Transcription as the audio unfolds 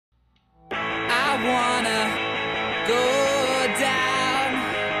wanna go down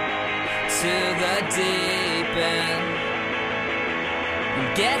to the deep end and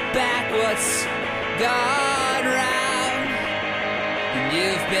get back what's gone round and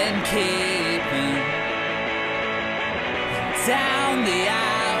you've been keeping down the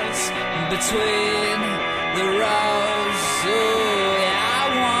aisles between the rows. Ooh, yeah, I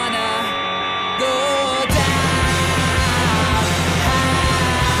wanna go down.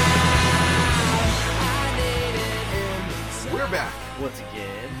 We're back. Once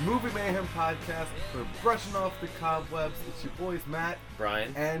again, Movie Mayhem Podcast. We're brushing off the cobwebs. It's your boys, Matt.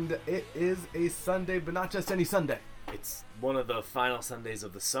 Brian. And it is a Sunday, but not just any Sunday. It's one of the final Sundays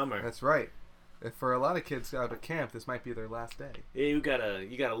of the summer. That's right. If for a lot of kids out at camp, this might be their last day. Yeah, you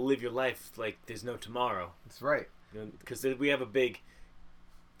gotta live your life like there's no tomorrow. That's right. Because we have a big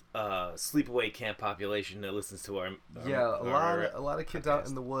sleepaway camp population that listens to our a lot of kids out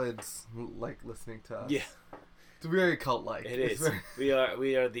in the woods like listening to us. Yeah, it's very cult-like. it is. We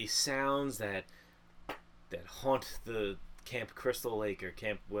are the sounds that haunt the Camp Crystal Lake or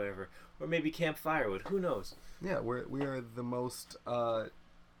Camp whatever, or maybe Camp Firewood. Who knows? Yeah, we are the most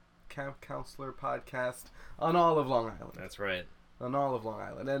camp counselor podcast on all of Long Island. That's right. On all of Long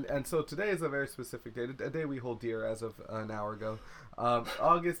Island. And so today is a very specific day, a day we hold dear as of an hour ago.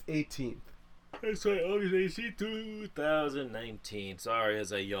 August 18th. That's right, August 18th, 2019. Sorry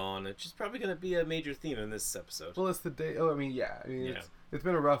as I yawn. It's just probably going to be a major theme in this episode. Well, it's the day. Oh, I mean, yeah. It's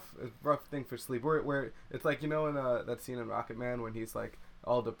been a rough thing for sleep. Where it's like, you know, in that scene in Rocket Man when he's like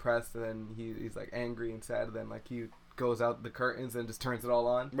all depressed and then he's like angry and sad and then like he goes out the curtains and just turns it all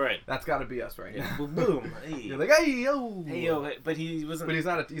on. Right. That's got to be us right now. Boom. Hey. You're like, hey yo. Hey yo, but he wasn't. But he's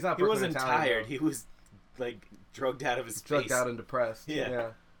not. He wasn't tired. He was like drugged out of his drugged face. out and depressed.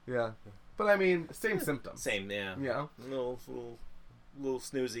 Yeah. But I mean, same symptoms. Same. Yeah. Yeah. Little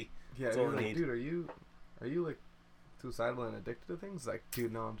snoozy. Yeah. That's all You're I like, need. dude, are you like suicidal and addicted to things? Like,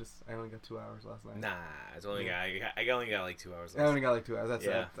 dude, no, I only got 2 hours last night. Nah, I only got like 2 hours. I only got like 2 hours. That's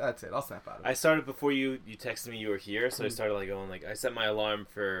it. I'll snap out of it. I started before you texted me you were here, so I started like going like I set my alarm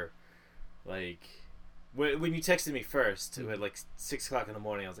for like when you texted me first at like 6 o'clock in the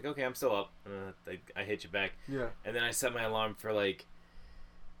morning. I was like, okay, I'm still up. I hit you back. Yeah. And then I set my alarm for like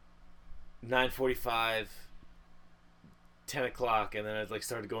 9:45. 10 o'clock, and then I like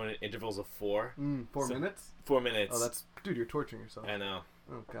started going in intervals of 4. 4 minutes? 4 minutes. Oh, dude, you're torturing yourself. I know.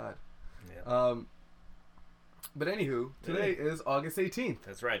 Oh, God. Yeah. But anywho, today is August 18th.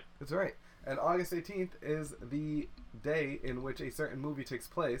 That's right. That's right. And August 18th is the day in which a certain movie takes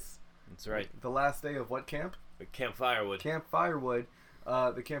place. That's right. The last day of what camp? Camp Firewood. Camp Firewood.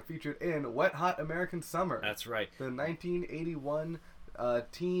 The camp featured in Wet Hot American Summer. That's right. The 1981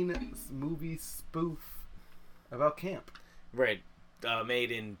 teen movie spoof about camp. Right,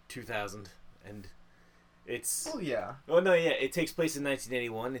 made in 2000, and it's... Oh, yeah. Oh, no, yeah, it takes place in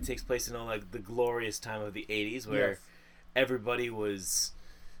 1981. It takes place in all, like, the glorious time of the 80s, where everybody was,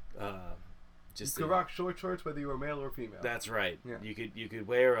 just... You could rock short shorts whether you were male or female. That's right. Yeah. You could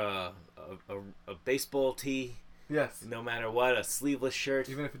wear a baseball tee. Yes. No matter what, a sleeveless shirt.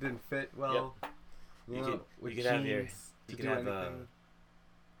 Even if it didn't fit well. Yep. You could have a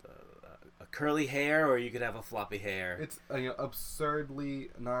curly hair, or you could have a floppy hair. It's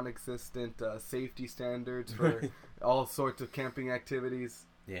absurdly non-existent safety standards for all sorts of camping activities.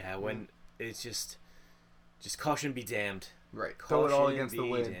 Yeah, when it's just caution be damned. Right, Caution throw it all against the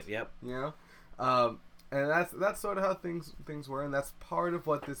wind. Damned. Yep. You know, and that's sort of how things were, and that's part of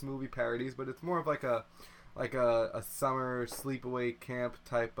what this movie parodies. But it's more of like a summer sleepaway camp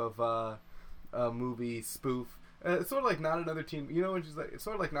type of movie spoof. It's sort of like Not Another Teen, it's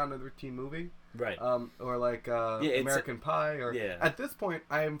sort of like Not Another Teen Movie, right? Or like American Pie, or at this point,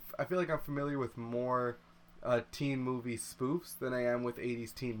 I feel like I'm familiar with more teen movie spoofs than I am with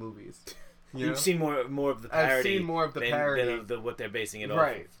 80s teen movies. You've seen more of the parody. I've seen more of the parody than of what they're basing it off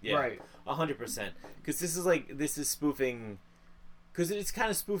right, of. Yeah, right, 100%. Because this is spoofing. Because it's kind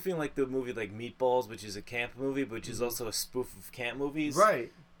of spoofing like the movie like Meatballs, which is a camp movie, which is also a spoof of camp movies.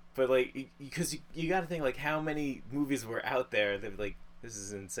 Right. But like, because you got to think like how many movies were out there that like this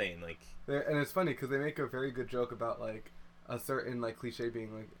is insane. Like, and it's funny because they make a very good joke about like a certain like cliche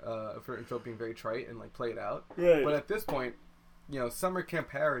being like a certain trope being very trite and like played out. Right. But at this point, summer camp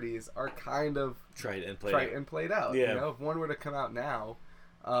parodies are kind of trite and played out. Yeah. If one were to come out now,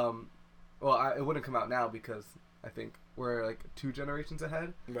 it wouldn't come out now because I think we're like 2 generations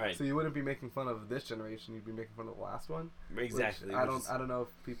ahead. Right. So you wouldn't be making fun of this generation. You'd be making fun of the last one. Exactly. I don't know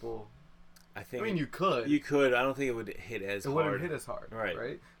if people. I think. I mean, you could. You could. I don't think it would hit as hard. It wouldn't hit as hard.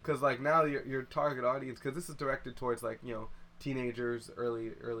 Right. Because like now your target audience, because this is directed towards like teenagers,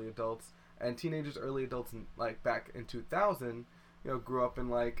 early adults, and teenagers, early adults, like back in 2000, grew up in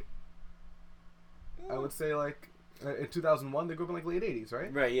like, I would say like in 2001 they grew up in like late 80s,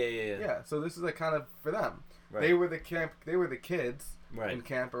 right? Right. Yeah. Yeah. So this is like kind of for them. Right. They were the kids Right. in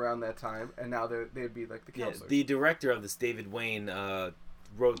camp around that time, and now they'd be like the Yeah. counselors. The director of this, David Wayne,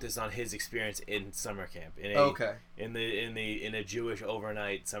 wrote this on his experience in summer camp. Okay. In a Jewish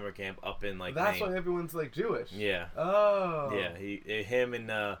overnight summer camp up in like That's Maine. why everyone's like Jewish. Yeah. Oh. Yeah. Him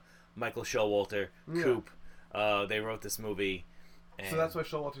and Michael Showalter, Yeah. Coop, they wrote this movie. And So that's why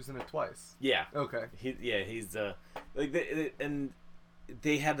Showalter's in it twice. Yeah. Okay. He's like and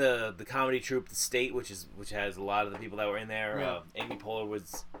they had the comedy troupe, The State, which has a lot of the people that were in there. Yeah. Amy Poehler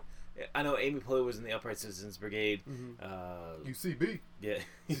was. I know Amy Poehler was in the Upright Citizens Brigade. UCB. Yeah,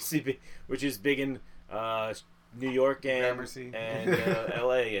 UCB, which is big in New York and Gramercy.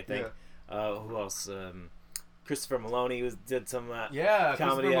 L.A. I think. Yeah. Who else? Christopher Maloney did some Yeah, comedy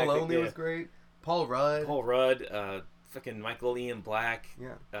Christopher acting. Maloney Yeah. was great. Paul Rudd. Paul Rudd, fucking Michael Ian Black,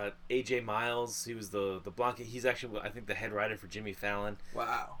 Yeah. AJ Miles. He was the Blanca. He's actually, I think, the head writer for Jimmy Fallon.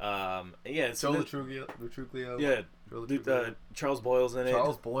 Wow. Yeah. So Joe Latruglio. yeah, Joe Latruglio. Charles Boyle's in it.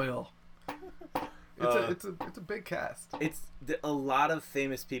 Charles Boyle. It's a big cast. It's a lot of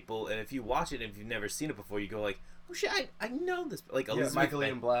famous people, and if you watch it, and if you've never seen it before, you go like, "Oh shit, I know this." Like Elizabeth Michael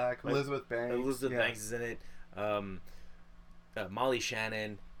Ian Black, Like, Elizabeth Banks. Elizabeth Banks is in it. Molly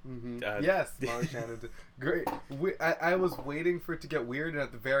Shannon. Yes, Molly Shannon. Great. I was waiting for it to get weird, and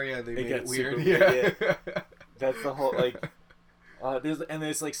at the very end, they made it got weird. super Yeah. weird, That's the whole like.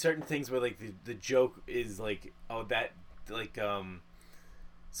 There's like certain things where like the joke is like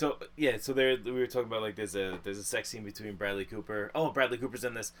So we were talking about like there's a sex scene between Bradley Cooper. Oh, Bradley Cooper's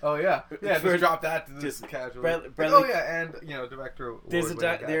in this. Oh yeah, yeah. Just First- drop that to just this casually. Bradley- oh yeah, and director.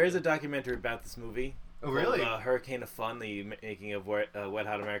 There is a documentary about this movie. Oh really? Called, Hurricane of Fun: The Making of Wet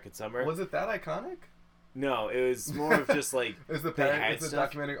Hot American Summer. Was it that iconic? No, it was more of just like Is the they had is the stuff.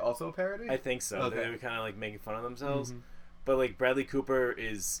 documentary also a parody? I think so. Okay. They were kind of like making fun of themselves, Mhm. but like Bradley Cooper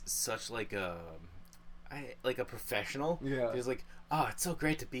is such like a professional. Yeah. He's like, oh, it's so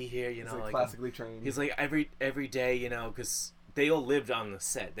great to be here. You It's know, like like classically trained. he's like every day, because they all lived on the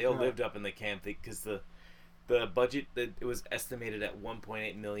set. They all Right. lived up in the camp because the budget that it was estimated at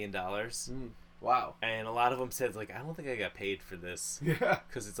 $1.8 million, Wow. and a lot of them said like, I don't think I got paid for this Yeah.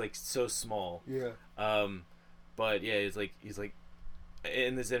 because it's like so small. Yeah. But yeah, he's like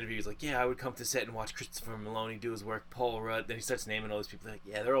in this interview, he's like, yeah, I would come to set and watch Christopher Maloney do his work, Paul Rudd. Then he starts naming all these people. Like,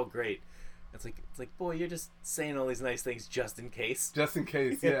 yeah, they're all great. It's like, boy, you're just saying all these nice things just in case. Just in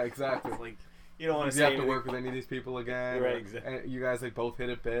case. Yeah. Exactly. It's like, you don't want If to you say have to anything. work with any of these people again, Right, or- exactly. and you guys like both hit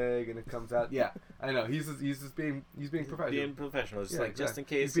it big, and it comes out. Yeah, I know. He's just being professional. Being professional, just Yeah, like just in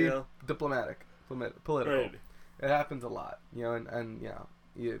exactly. case, He's being diplomatic, political. Right. It happens a lot, and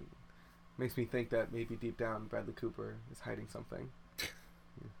it makes me think that maybe deep down Bradley Cooper is hiding something.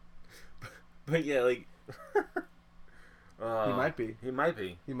 But yeah, like He might be. He might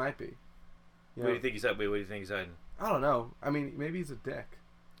be. He might be. What do you think he's hiding? Wait, what do you think he's hiding? I don't know. I mean, maybe he's a dick.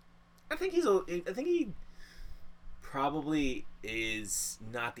 I think he probably is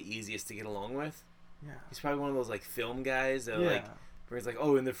not the easiest to get along with. Yeah. He's probably one of those like film guys that Yeah. like where he's like,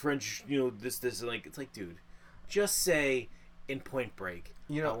 oh, in the French, this, and like it's like, dude, just say in Point Break,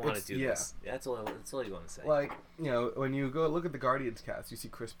 I want to it's- do this. That's all you want to say. Like, when you go look at the Guardians cast, you see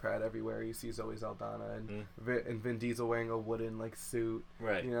Chris Pratt everywhere. You see Zoe Saldana and Vin Diesel wearing a wooden like suit.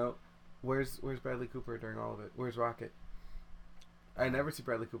 Right. Where's Bradley Cooper during all of it? Where's Rocket? I never see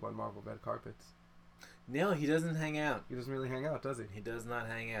Bradley Cooper on Marvel red carpets. No, he doesn't hang out. He doesn't really hang out, does he? He does not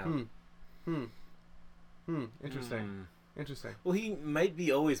hang out. Interesting. Interesting. Well, he might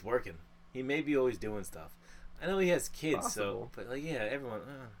be always working. He may be always doing stuff. I know he has kids, Possible. but like, yeah, everyone.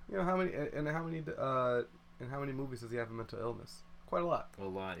 How many movies does he have a mental illness? Quite a lot. A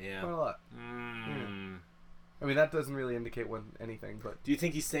lot, yeah. Quite a lot. I mean, that doesn't really indicate anything, but Do you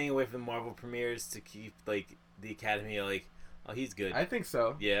think he's staying away from Marvel premieres to keep like the Academy like, oh, he's good? I think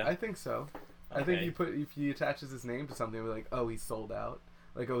so. Yeah? I think so. I think if he attaches his name to something, we're like, oh, he's sold out.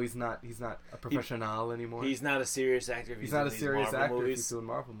 Like, oh, he's not a professional anymore. He's not a serious actor. If He's not a doing these serious Marvel actor if movies. he's doing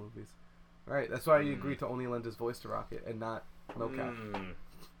Marvel movies. Right. That's why he agreed to only lend his voice to Rocket and not mocap.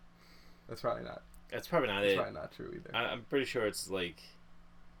 That's probably not. That's probably not That's it. probably not true either. I'm pretty sure it's like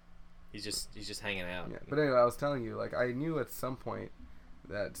he's just hanging out. Yeah. But anyway, I was telling you, like, I knew at some point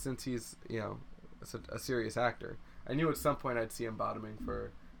that since he's a serious actor, I knew at some point I'd see him bottoming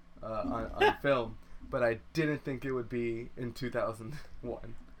for on film, but I didn't think it would be in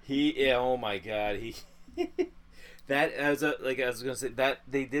 2001. Oh my god, he that I was gonna say that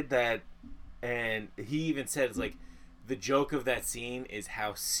they did that, and he even said it's like the joke of that scene is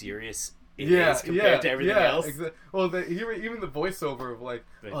how serious it is compared to everything else. Well, even the voiceover of like,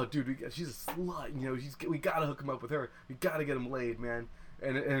 Right. oh, dude, she's a slut. You know, we gotta hook him up with her. We gotta get him laid, man.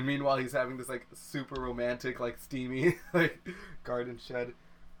 And meanwhile, he's having this like super romantic, like steamy, like garden shed.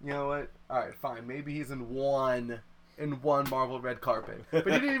 You know what? All right, fine. Maybe he's in one Marvel red carpet, but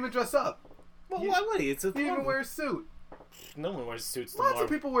he didn't even dress up. Well, why would he? It's a He didn't even Marvel. wear a suit. No one wears suits to Lots Marvel.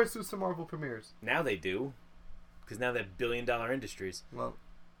 of people wear suits to Marvel premieres. Now they do, because now they're billion-dollar industries. Well,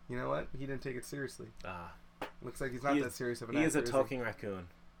 you know what? He didn't take it seriously. Ah, Looks like he's not that serious of an he actor. is a he? talking raccoon,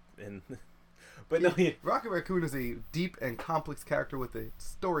 and but no, Rocket Raccoon is a deep and complex character with a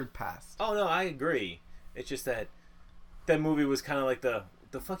storied past. Oh no, I agree. It's just that movie was kind of like the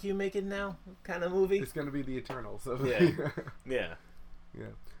fuck you making now kind of movie. It's gonna be the Eternals. So Yeah. Yeah. yeah.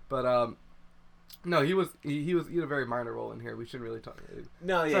 But no, he had a very minor role in here. We shouldn't really talk.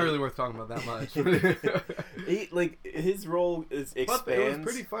 No, It's yeah. not really worth talking about that much. His role is expands. But it was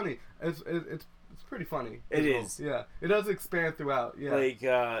pretty funny. It's pretty funny. It as well. is. Yeah, it does expand throughout. Yeah. Like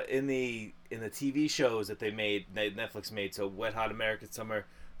in the TV shows that Netflix made. So Wet Hot American Summer,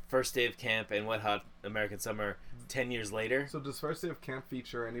 First Day of Camp, and Wet Hot American Summer 10 years later. So does First Day of Camp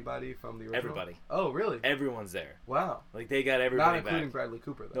feature anybody from the original? Everybody. Oh, really? Everyone's there. Wow. Like they got Not everybody including back. Bradley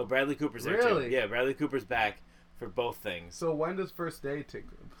Cooper though. No, Bradley Cooper's there Really? too. Yeah, Bradley Cooper's back for both things. So when does First Day take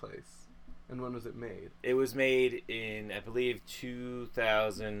place, and when was it made? It was made in, I believe,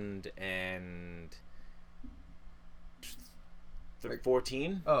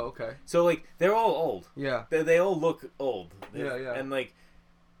 2014. Oh, okay. So like they're all old. Yeah. They all look old. Yeah. And like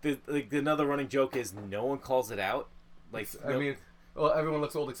another running joke is no one calls it out. Like I mean, well, everyone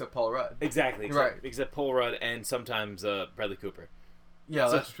looks old except Paul Rudd. exactly, Right. Except Paul Rudd and sometimes Bradley Cooper. Yeah,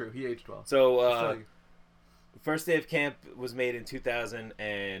 So- that's true. He aged well. So I'll tell you. First Day of Camp was made in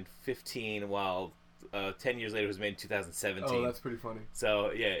 2015, while 10 years later it was made in 2017. Oh, that's pretty funny.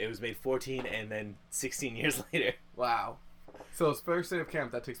 So yeah, it was made 14 and then 16 years later. Wow. So it's First Day of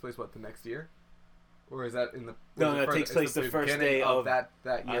Camp, that takes place what, the next year, or is that in the? No, was that further- takes is place it the first beginning day of that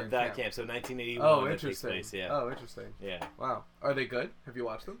year. in that camp. So 1981. Oh, that takes interesting. place, yeah. Oh, interesting. Yeah. Wow. Are they good? Have you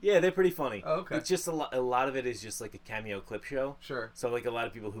watched them? Yeah, they're pretty funny. Oh, okay. It's just a lot of it is just like a cameo clip show. Sure. So like a lot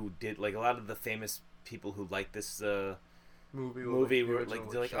of people who did like a lot of the famous people who like this Movie were the like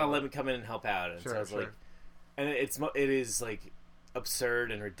original they're like, show. oh, let me come in and help out. And Sure, so I was sure. like, and it is like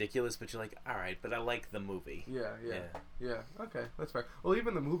absurd and ridiculous, but you're like, all right, but I like the movie. Yeah. Okay, that's fair. Well,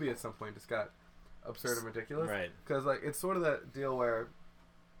 even the movie at some point just got absurd and ridiculous, Right. Because like it's sort of that deal where,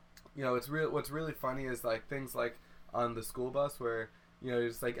 you know, it's real. What's really funny is like things like on the school bus where you know you're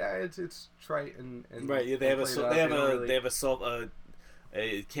just like, it's trite and Right. Yeah, they have played out. they don't have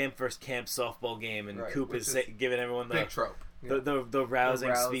a camp versus camp softball game, and Right, Coop which is is giving everyone big trope. the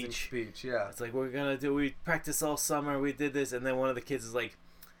rousing speech. Yeah. It's like we practice all summer, we did this, and then one of the kids is like,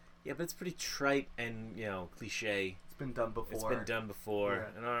 yeah, but it's pretty trite and cliche. It's been done before. It's been done before,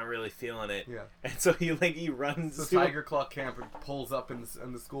 Yeah. and I'm not really feeling it. Yeah. And so he runs. So to- Tiger Claw camper pulls up in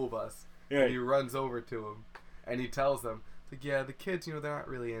the school bus, Yeah. and he runs over to him, and he tells them, like, yeah, the kids, they're not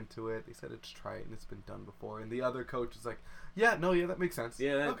really into it. They said it's trite and it's been done before. And the other coach is like, yeah, that makes sense.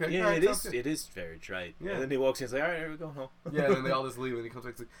 Okay. all Yeah, right, it sounds is. good. It is very trite. Yeah. And then he walks in. He's like, all right, here we go home. Yeah, and then they all just leave, and he comes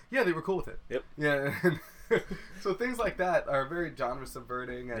back and says, yeah, they were cool with it. Yep. Yeah. And so things like that are very genre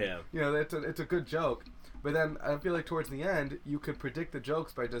subverting, and Yeah. it's a good joke. But then I feel like towards the end, you could predict the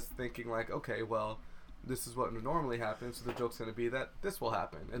jokes by just thinking like, okay, well, this is what normally happens, so the joke's going to be that this will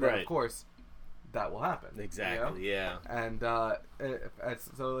happen, and then Right. of course, that will happen. Exactly. you know? Yeah. And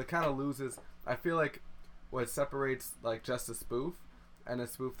so it kind of loses. I feel like what separates like just a spoof and a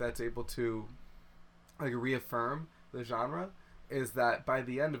spoof that's able to like reaffirm the genre is that by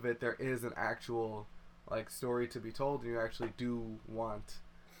the end of it there is an actual like story to be told, and you actually do want,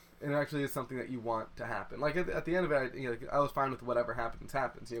 and it actually is something that you want to happen. Like at the end of it, I was fine with whatever happens,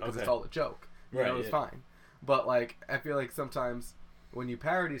 because it's all a joke. Right, It was fine. But like I feel like sometimes when you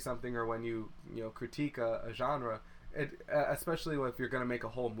parody something or when you critique a genre, especially if you're going to make a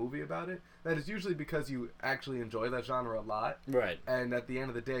whole movie about it, that is usually because you actually enjoy that genre a lot, Right. and at the end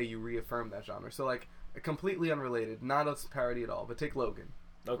of the day you reaffirm that genre. So like completely unrelated, not a parody at all, but take Logan.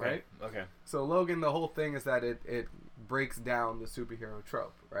 Okay. Right? Okay. So Logan, the whole thing is that it breaks down the superhero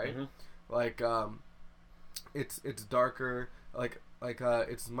trope, right? Mhm. Like it's darker, like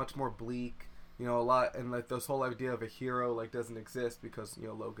it's much more bleak, a lot, and like this whole idea of a hero like doesn't exist because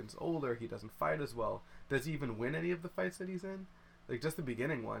Logan's older, he doesn't fight as well. Does he even win any of the fights that he's in? Like just the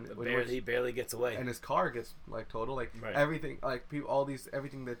beginning one, He barely gets away. and his car gets like total, like Right. everything, like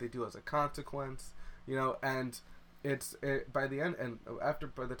everything that they do has a consequence, and by the end, and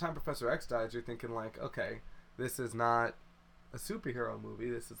by the time Professor X dies, you're thinking like, okay, this is not a superhero movie.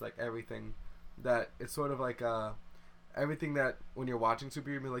 This is like everything that it's sort of like everything that when you're watching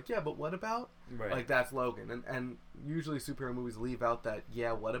superhero, you're like, yeah, but what about? Right. Like that's Logan, and usually superhero movies leave out that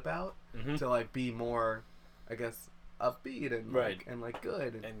yeah, what about to like be more, I guess, upbeat and like, and like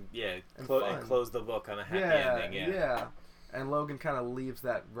good and fun. Close the book on a happy ending. Yeah. And Logan kind of leaves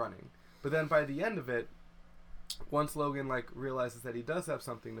that running, but then by the end of it, once Logan like realizes that he does have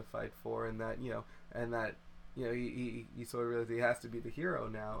something to fight for, and that he sort of realizes he has to be the hero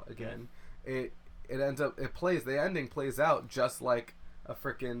now again. It ends up the ending plays out just like a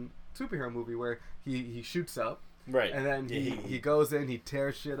freaking superhero movie where he shoots up, right, and then he goes in, he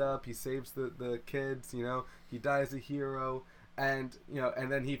tears shit up, he saves the kids, he dies a hero, and and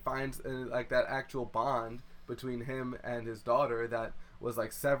then he finds like that actual bond between him and his daughter that was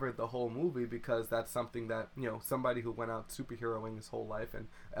like severed the whole movie, because that's something that somebody who went out superheroing his whole life and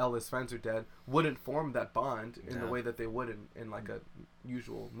all his friends are dead wouldn't form that bond in the way that they would in like a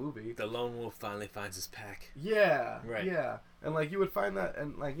usual movie. The lone wolf finally finds his pack. Yeah, right. Yeah, and like you would find that,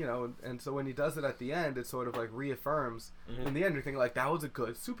 and like and so when he does it at the end, it sort of like reaffirms in the end. You're thinking like that was a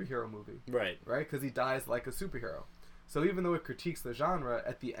good superhero movie, right? Because he dies like a superhero. So even though it critiques the genre,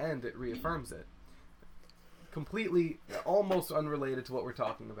 at the end it reaffirms it. Completely, almost unrelated to what we're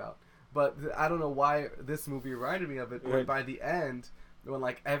talking about, but I don't know why this movie reminded me of it. When by the end, when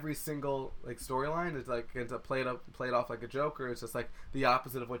like every single like storyline is like ends up played off like a joke, or it's just like the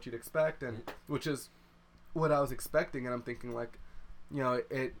opposite of what you'd expect, and which is what I was expecting. And I'm thinking like,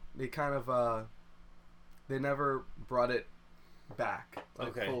 they kind of they never brought it back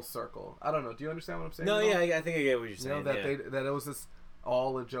like full circle. I don't know. Do you understand what I'm saying? No, yeah, I think I get what you're saying. That it was this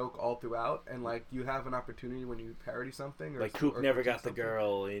all a joke all throughout, and like you have an opportunity when you parody something, or like Coop never got the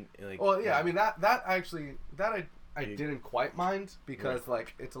girl. I mean that I didn't quite mind, because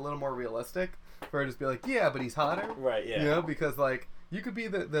like it's a little more realistic for her to just be like, yeah, but he's hotter, right? Yeah, because like you could be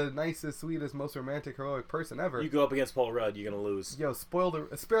the nicest, sweetest, most romantic, heroic person ever. You go up against Paul Rudd, you're gonna lose. Yo, spare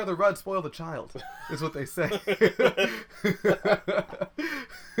the Rudd, spoil the child, is what they say.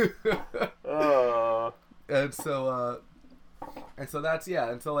 And so that's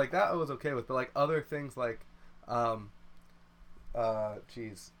and so like that I was okay with, but like other things like like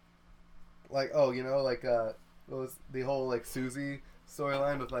what was the whole like Susie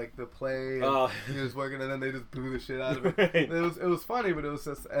storyline with like the play, and he was working, and then they just blew the shit out of it. Right. It was funny, but it was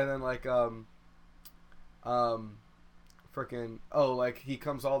just, and then like freaking like he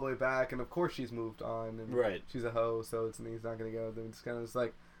comes all the way back, and of course she's moved on, and she's a hoe, so he's not gonna go with him. It's kind of just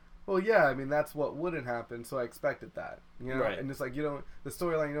like, well, yeah, I mean that's what wouldn't happen, so I expected that, right. And it's like the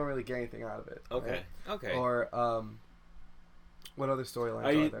storyline, you don't really get anything out of it. Okay, right? Okay. Or what other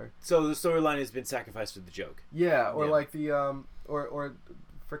storylines are there? So the storyline has been sacrificed for the joke. Yeah, or like the or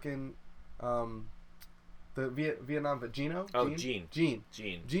freaking the Vietnam Gino. Gene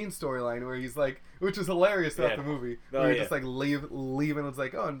storyline where he's like, which is hilarious throughout the movie. Where just like leaving. It's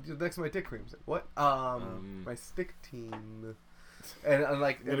like, oh, next to my dick cream. Like, what? My stick team. And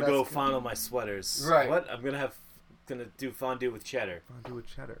like, I'm gonna go fondle my sweaters. Right. What? I'm gonna do fondue with cheddar. Fondue with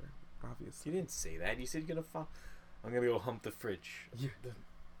cheddar, obviously. You didn't say that. You said you're gonna I'm gonna go hump the fridge. Yeah.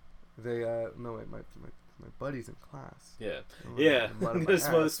 They no, wait, my buddies in class. Yeah. I'm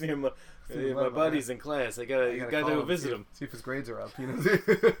gonna smear my buddies in class. I gotta go visit him. See if his grades are up.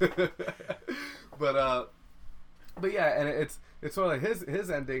 But yeah, and it's sort of like his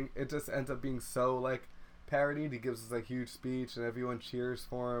ending. It just ends up being so like parodied. He gives this like huge speech, and everyone cheers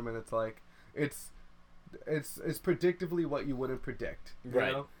for him, and it's like it's predictably what you wouldn't predict, you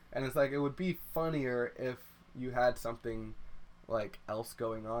know? And it's like it would be funnier if you had something like else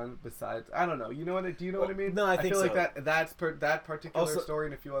going on besides, I don't know. Do you know what I mean? No, I think feel so. like that particular story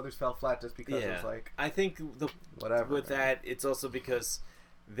and a few others fell flat just because it's like, I think that it's also because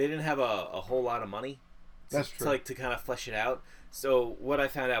they didn't have a whole lot of money. That's true. To kind of flesh it out. So what I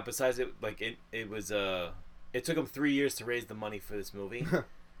found out, besides it, like it was it took them 3 years to raise the money for this movie,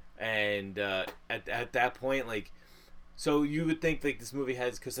 and at that point, like, so you would think like this movie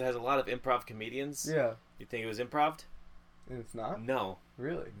because it has a lot of improv comedians. Yeah. You think it was improv? And it's not? No.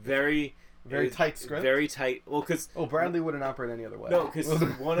 Really? Very tight script? Very tight. Well, because... Bradley wouldn't operate any other way. No, because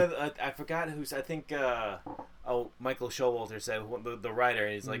one of the... I forgot who's... I think... Michael Showalter said, the writer,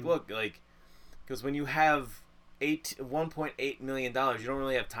 and he's like, look, like... Because when you have $1.8 million, you don't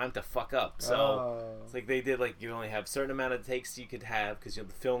really have time to fuck up. So it's like they did, like, you only have a certain amount of takes you could have, because the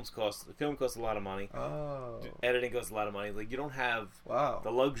film costs a lot of money. Editing costs a lot of money. Like, you don't have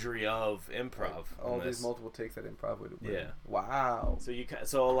the luxury of improv. Like, all these multiple takes that improv would. Yeah. Wow.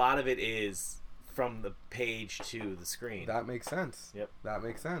 So a lot of it is from the page to the screen. That makes sense. Yep. That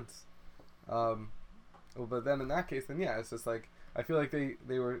makes sense. But then in that case, then yeah, it's just like I feel like they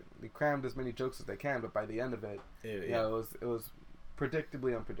crammed as many jokes as they can, but by the end of it, Yeah. it was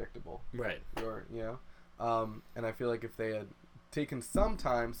predictably unpredictable. Right. Or and I feel like if they had taken some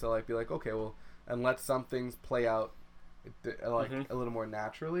time to like be like, okay, well, and let some things play out like a little more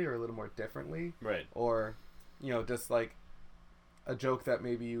naturally or a little more differently, Right. or just like a joke that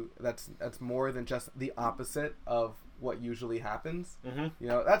maybe that's more than just the opposite of what usually happens. Mm-hmm.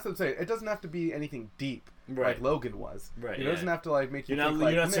 That's what I'm saying. It doesn't have to be anything deep, Right. like Logan was. Right. It doesn't have to like make you. You're not think,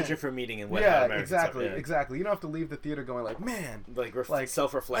 like, you're not man. searching for meaning in West Yeah, American exactly, stuff, yeah. exactly. You don't have to leave the theater going like, man, Like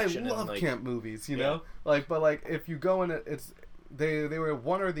self-reflection. I love and like, camp movies, you Yeah. know. Like, but like if you go in it, it's they were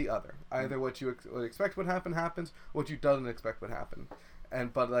one or the other. Either what you would expect would happen happens, what you doesn't expect would happen,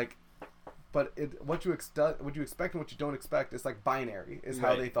 what you expect and what you don't expect is like binary is how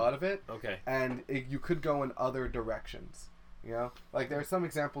Right. they thought of it. Okay. And you could go in other directions. Like there are some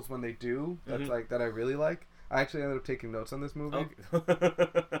examples when they do that's like that I really like. I actually ended up taking notes on this movie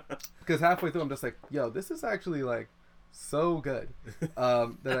because halfway through I'm just like, yo, this is actually like so good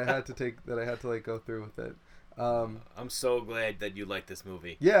that I had to like go through with it. I'm so glad that you like this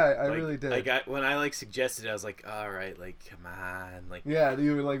movie. Yeah, I Like, really did. When I like suggested it, I was like, all right, like come on, like Yeah,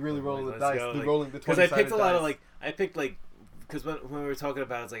 you were like really rolling the let's dice, go, like, rolling the because I 20-sided picked a lot of dice. because when we were talking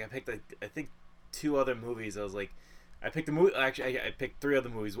about it, it's like I picked like I think 2 other movies. I was like, I picked a movie. Actually, I picked 3 other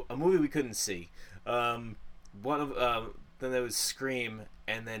movies. A movie we couldn't see. One of then there was Scream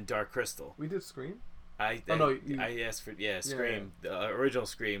and then Dark Crystal. We did Scream. I asked for Scream, the original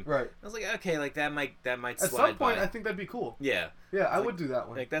Scream. Right. I was like, okay, like that might At slide some point, by. I think that'd be cool. Yeah. Yeah, I Like- would do that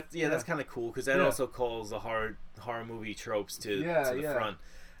one. Like that's Yeah. that's kind of cool because that Yeah. also calls the horror movie tropes to Yeah, the yeah. front.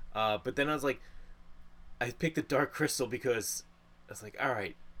 But then I was like, I picked the Dark Crystal because I was like, all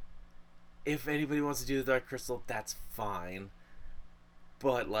right, if anybody wants to do the Dark Crystal, that's fine.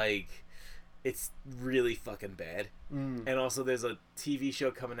 But like, it's really fucking bad. Mm. And also, there's a TV show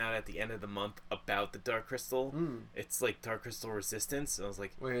coming out at the end of the month about the Dark Crystal. Mm. It's like Dark Crystal Resistance. And I was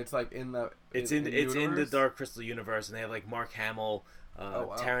like, Wait, it's like in the it's in the universe? Dark Crystal universe, and they have like Mark Hamill, Oh,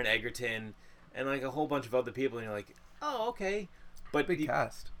 wow. Taron Egerton, and like a whole bunch of other people, and you're like, oh, okay. But big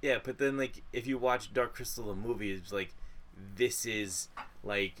cast. yeah, but then like if you watch Dark Crystal the movie, it's like this is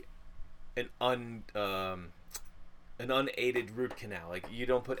like an unaided root canal. Like you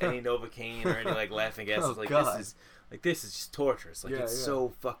don't put any Novocaine or any like laughing gas. Oh, Like God. this is just torturous. Like Yeah, it's yeah.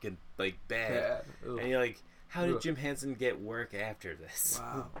 so fucking like bad. Yeah. Ugh. And you're like, how did Ugh. Jim Henson get work after this?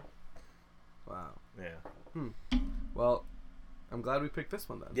 Wow. Wow. Yeah. Well, I'm glad we picked this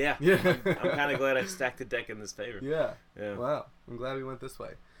one then. Yeah. Yeah. I'm kind of glad I stacked the deck in this favor. Yeah. Yeah. Wow. I'm glad we went this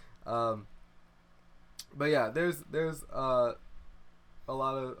way. But yeah, there's a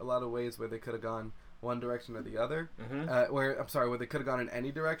lot of ways where they could have gone one direction or the other. Mm-hmm. Where they could have gone in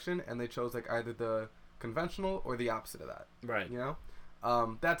any direction, and they chose like either the conventional or the opposite of that. Right.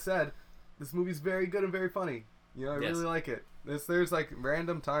 That said, this movie's very good and very funny. I Yes. really like it. There's like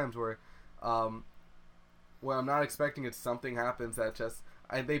random times where I'm not expecting it. Something happens that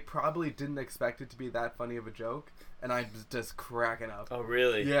they probably didn't expect it to be that funny of a joke, and I'm just cracking up. Oh,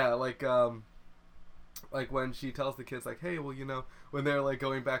 really? Yeah, like when she tells the kids like, hey, well, when they're like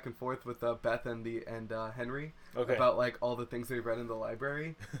going back and forth with Beth and Henry Okay. about like all the things they read in the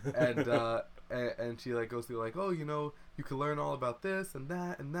library, and and she like goes through like, oh, you can learn all about this and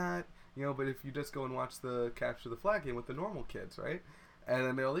that, but if you just go and watch the Capture the Flag game with the normal kids, right? And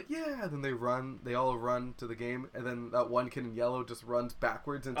then they're like, yeah. Then they all run to the game, and then that one kid in yellow just runs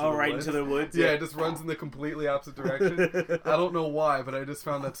backwards into the right woods. into the woods. Yeah, it just runs in the completely opposite direction. I don't know why, but I just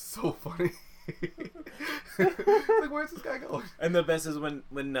found that so funny. Like, where's this guy going? And the best is when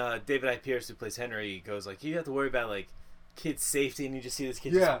David I. Pierce, who plays Henry, goes like, you have to worry about like kids' safety, and you just see this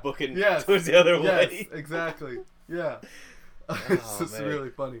kid just booking towards the other way. Exactly. Yeah. It's just man. really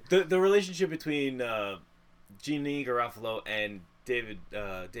funny. The relationship between Jeannie Garofalo and David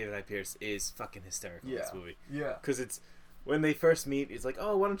I. Pierce is fucking hysterical in this Yeah. movie. Yeah. Because it's when they first meet, it's like,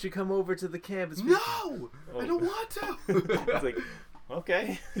 oh, why don't you come over to the camp? It's No! Oh. I don't want to! It's like,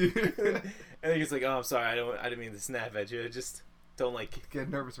 okay. And then he's like, oh, I'm sorry, I didn't mean to snap at you. I just don't like. Get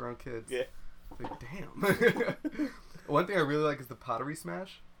nervous around kids. Yeah. It's like, damn. One thing I really like is the pottery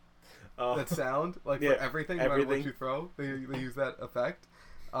smash. Oh. That sound, like Yeah, for everything, no matter what everything. you throw, they use that effect.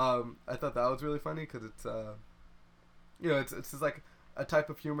 I thought that was really funny because it's it's just like a type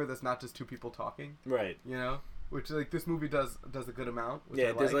of humor that's not just two people talking, Right. which like this movie does a good amount. Which Yeah,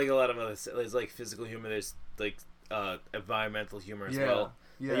 I there's like a lot of other. There's like physical humor. There's like environmental humor as well.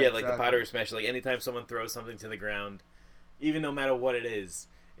 Yeah, Like the exactly. pottery smash. Like anytime someone throws something to the ground, even no matter what it is,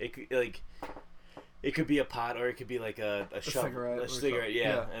 it could, like it could be a pot or it could be like a shovel, cigarette or a cigarette, something.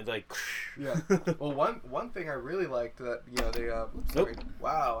 yeah. Yeah. And like, Yeah. Well, one thing I really liked that they oops, Nope. sorry.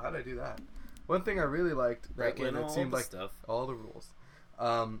 Wow, how did I do that? One thing I really liked that breaking when it all seemed the like stuff. all the rules,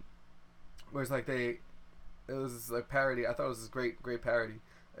 whereas like it was like parody. I thought it was this great parody.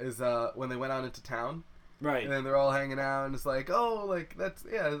 Is when they went out into town. Right. And then they're all hanging out, and it's like, oh, like that's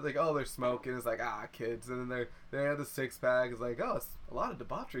it's like, oh, they're smoking. It's like, kids, and then they have the 6-pack. It's like, oh, it's a lot of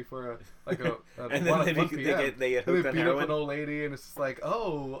debauchery for a and then 1 they PM. get And they hooked on beat up heroin. an old lady, and it's just like,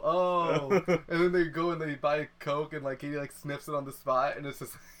 oh, and then they go and they buy Coke, and like he like sniffs it on the spot, and it's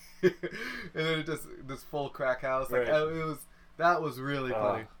just, and then it just this full crack house. Like Right. that was really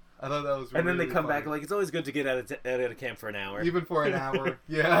funny. I thought that was really, and then they really come funny. back like it's always good to get out of camp for an hour. Even for an hour,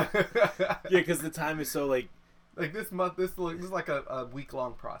 yeah. Yeah, because the time is so like. Like this is like a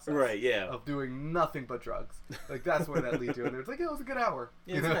week-long process. Right. Yeah. Of doing nothing but drugs. Like that's where that leads you. And it's like, it was a good hour.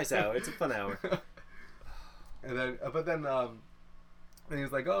 Yeah, it's a nice hour. It's a fun hour. And then, and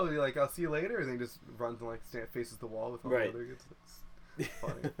he's like, oh, like I'll see you later, and then he just runs and like faces the wall with all Right. the other kids. It's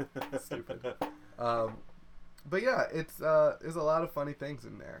funny, it's stupid. But yeah, there's a lot of funny things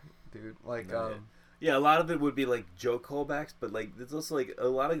in there, dude. Like, Yeah, a lot of it would be like joke callbacks, but like there's also like a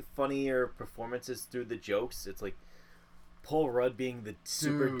lot of funnier performances through the jokes. It's like Paul Rudd being the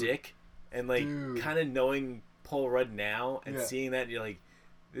super Dude. dick, and like kind of knowing Paul Rudd now and Yeah. seeing that, you're like,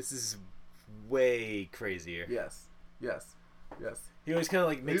 this is way crazier. yes. He always kind of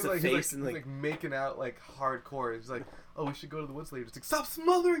like makes a face he's and like like making out like hardcore. He's like, oh, we should go to the woods later. It's like, stop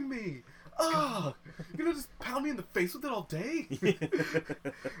smothering me. Oh, you're gonna just pound me in the face with it all day.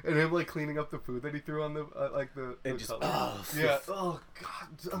 And him like cleaning up the food that he threw on the and just yeah. Oh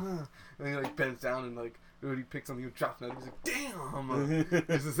god. And he like bends down and like when he picks something, he drops it. He's like, damn.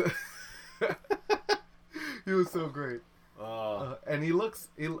 This is. He was so great. And he looks.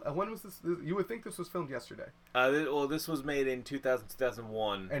 When was this? You would think this was filmed yesterday. This was made in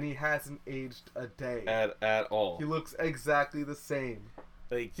 2001. And he hasn't aged a day At all. He looks exactly the same.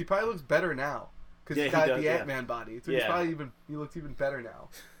 Like He probably looks better now because Yeah, he's he got does, the yeah. Ant-Man body. So Yeah. he looks even better now.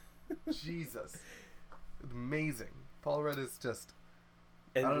 Jesus, amazing. Paul Rudd is just.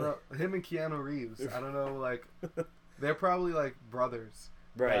 and I don't know him and Keanu Reeves. I don't know, like they're probably like brothers.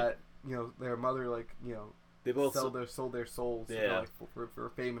 Right. That, their mother They both sold their souls. Yeah. Like,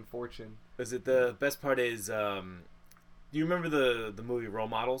 for fame and fortune. Is it the best part is do you remember the movie Role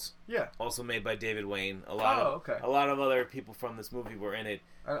Models? Yeah. Also made by David Wayne. A okay. lot of other people from this movie were in it.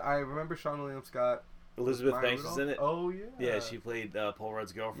 I remember Sean William Scott. Elizabeth Maya Banks was in Rudolph? it. Oh yeah. Yeah, she played Paul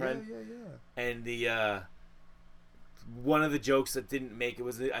Rudd's girlfriend. Yeah. And the one of the jokes that didn't make it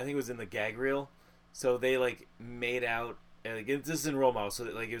was I think it was in the gag reel. So they like made out. Like, this is in Role Models, so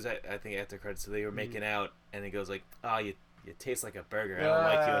like it was I think after credits. So they were making out, and it goes like, "Oh, you taste like a burger. I don't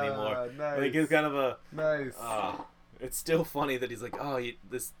like you anymore." Nice. Like it's kind of a Nice. it's still funny that he's like, "Oh,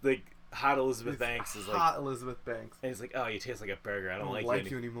 this like hot Elizabeth Banks is like." Hot Elizabeth Banks. And he's like, "Oh, you taste like a burger. I I don't don't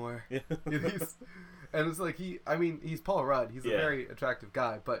like you anymore. Yeah. And it's like he's Paul Rudd. He's a Yeah. very attractive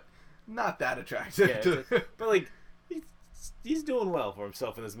guy, but not that attractive. Yeah, it's like- but like he's doing well for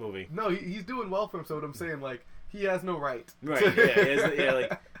himself in this movie. No, he's doing well for himself. But I'm saying, like, he has no right. Right? Yeah,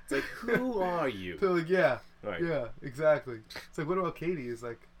 like it's like, who are you? So, like, yeah, Right. yeah, exactly. It's like, what about Katie? It's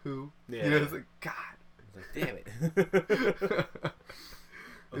like, who? Yeah. It's like, God. It's like, damn it.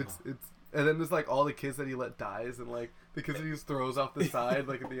 It's and then there's like all the kids that he let dies, and like the kids that he just throws off the side,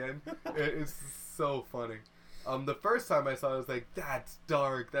 like at the end. It's so funny. The first time I saw it, I was like, "That's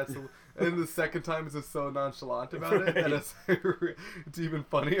dark." And then the second time, it's just so nonchalant about it that it's even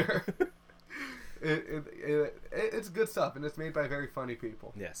funnier. It's good stuff, and it's made by very funny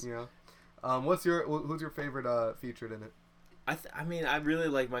people. Yes. Who's your favorite featured in it? I mean, I really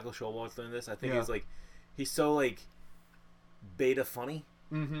like Michael Showalter in this. I think Yeah. he's so like beta funny.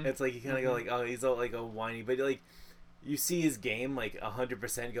 Mm-hmm. It's like you kind of go like, oh, he's all like a whiny, but like you see his game like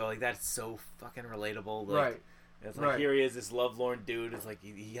 100% go like that's so fucking relatable. Like, Right. It's like here he is, this lovelorn dude. It's like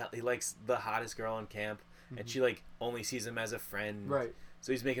he likes the hottest girl in camp, and she like only sees him as a friend. Right.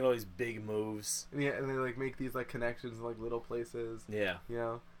 So he's making all these big moves. And and they like make these like connections in like little places. Yeah.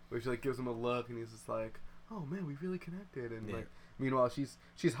 Where she like gives him a look, and he's just like, "Oh man, we really connected." And Yeah. like, meanwhile, she's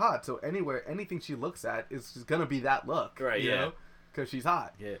hot, so anything she looks at is just gonna be that look, Right, You yeah. know, because she's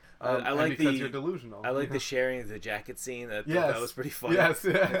hot. Yeah. I I like like because the you're delusional. I like you the sharing of the jacket scene. That Yes. that was pretty funny. Yes.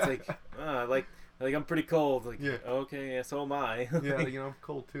 It's like like I'm pretty cold. Like Yeah. okay, yeah, so am I. know? Yeah, I'm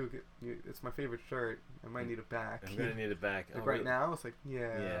cold too. It's my favorite shirt. I might need it back. I'm gonna need it back. Like Oh, right really? now, it's like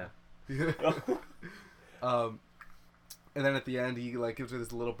yeah. Yeah. And then at the end, he like gives her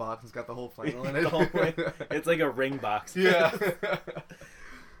this little box and it's got the whole flannel in it. It's like a ring box. Yeah.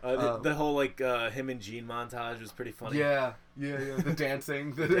 The whole like him and Gene montage was pretty funny. Yeah. The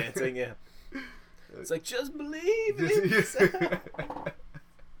dancing. The dancing, yeah. It's like, just believe Just- it.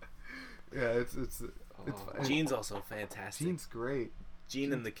 Yeah, it's fun. Gene's also fantastic. Gene's great.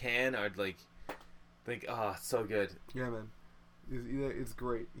 Gene and the can are like oh, it's so good. Yeah, man. It's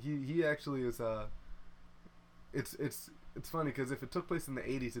great. He actually is. It's funny because if it took place in the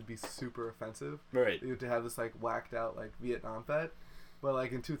 80s, it'd be super offensive. Right. To have this like whacked out like Vietnam vet, but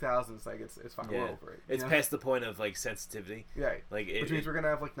like in 2000s, like it's fine. Yeah. We're over it. It's past the point of like sensitivity. Yeah. Like Which means we're gonna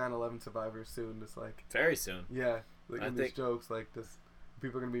have like 9/11 survivors soon. Just like very soon. yeah, like I in these think- jokes like this.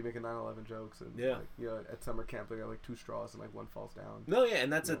 People are gonna be making 9/11 jokes and Yeah. like, you know, at summer camp they got like 2 straws and like one falls down. No, yeah,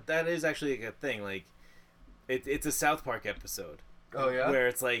 and Yeah. that is actually like a thing. Like, it's a South Park episode. Oh yeah. Where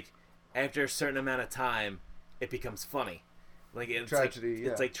it's like, after a certain amount of time, it becomes funny. Like it's Tragedy. Like,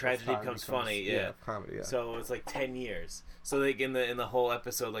 yeah. it's like tragedy Time becomes funny. Yeah. Comedy. Yeah. So it's like 10 years. So like in the whole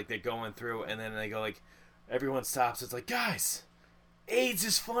episode, like they're going through, and then they go like, everyone stops. It's like, guys, AIDS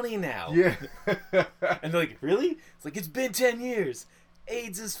is funny now. yeah. And they're like, really? It's like, it's been 10 years.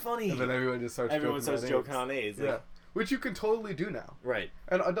 AIDS is funny. And then everyone just starts. Everyone starts joking about on AIDS. AIDS. Like, Yeah. Which you can totally do now. Right.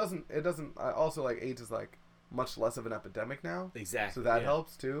 And it doesn't. I also like AIDS is like much less of an epidemic now. Exactly. So that yeah.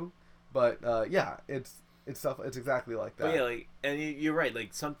 helps too. But yeah, it's stuff. It's exactly like that. But yeah, like, and you're right.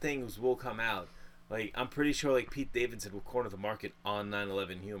 Like, some things will come out. Like, I'm pretty sure like Pete Davidson will corner the market on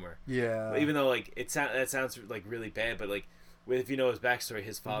 9/11 humor. Yeah. Even though like that sounds like really bad, but like if you know his backstory,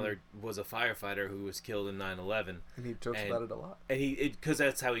 his father was a firefighter who was killed in 9/11, and he jokes about it a lot. and because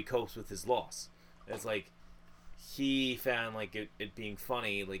that's how he copes with his loss. It's like he found like it being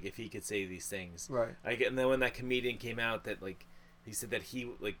funny, like if he could say these things. Right. Like, and then when that comedian came out, that like he said that he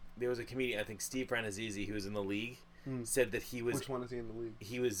like there was a comedian, I think Steve Branazizi, who was in the league, said that he was. Which one is he in the league?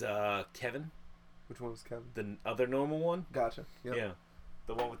 He was Kevin, Which one was Kevin? the other normal one. Gotcha. Yep. Yeah,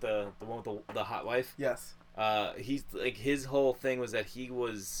 the one with the hot wife. Yes. He's like his whole thing was that he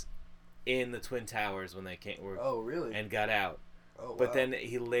was in the Twin Towers when they Oh really? and got out. Oh. But wow. then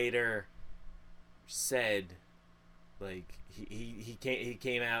he later said, like he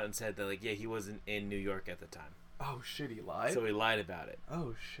came out and said that like yeah he wasn't in New York at the time, Oh shit! He lied. so he lied about it.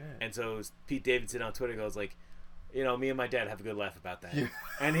 Oh shit. And so Pete Davidson on Twitter goes like, you know, me and my dad have a good laugh about that. Yeah.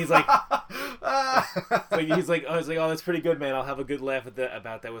 And he's like, he's like, oh, that's pretty good, man. I'll have a good laugh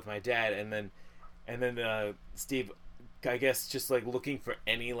about that with my dad. And then Steve, I guess, just like looking for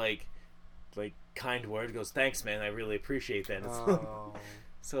any like kind word, goes, thanks, man. I really appreciate that. It's Oh.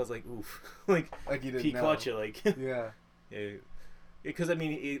 so I was like, oof, like Like you didn't he know. caught you, like, Yeah. because I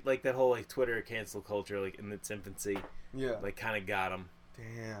mean, like that whole like Twitter cancel culture, like in its infancy, Yeah. like kind of got him.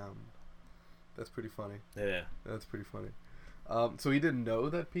 Damn. That's pretty funny. Yeah. That's pretty funny. So he didn't know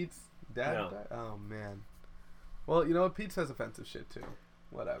that Pete's dad No. died? Oh man. Well, you know what? Pete says offensive shit too.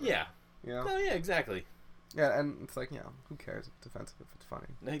 Whatever. Yeah. You know? No, yeah, exactly. Yeah, and it's like, you know, who cares if it's offensive if it's funny?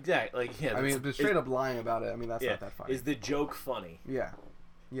 Exactly. Like, yeah. I mean, if they're straight up lying about it, I mean, that's yeah, not that funny. is the joke funny? Yeah.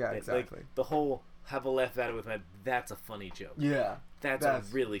 Yeah, Like, exactly. the whole have a laugh about it with my. That's a funny joke. Yeah. That's a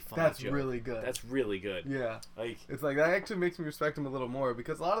really funny That's joke. really good. That's really good. Yeah. Like, It's like, that actually makes me respect him a little more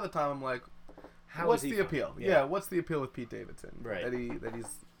because a lot of the time I'm like, how what's is he the funny? appeal? Yeah, what's the appeal with Pete Davidson? Right. That he's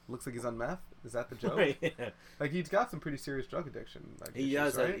looks like he's on meth? Is that the joke? Right, yeah. Like, he's got some pretty serious drug addiction. Like, He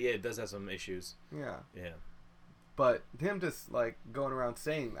issues, does. right? It does have some issues. Yeah. Yeah. But him just, like, going around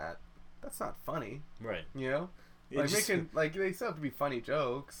saying that, that's not funny, Right. you know? It Like, just- making, like, they still have to be funny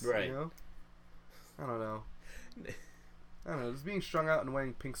jokes, Right. you know? I don't know. Just being strung out and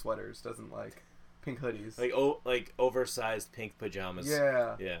wearing pink sweaters doesn't, like, pink hoodies. like oversized pink pajamas.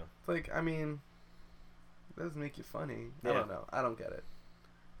 Yeah. Yeah. It's like, I mean, it doesn't make you funny. I Yeah. don't know. I don't get it.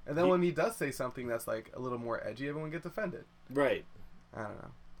 And then when he does say something that's, like, a little more edgy, everyone gets offended. Right. I don't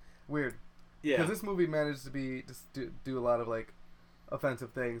know. Weird. Yeah. Because this movie managed to be just do a lot of like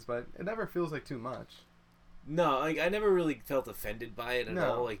offensive things, but it never feels like too much. No, like I never really felt offended by it at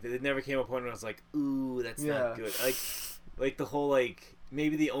No. all. Like it never came a point where I was like, "Ooh, that's Yeah. not good." Like the whole like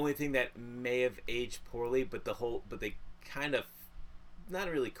maybe the only thing that may have aged poorly, but they kind of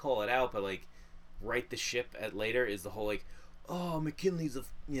not really call it out, but like right the ship at later is the whole like, "Oh, McKinley's a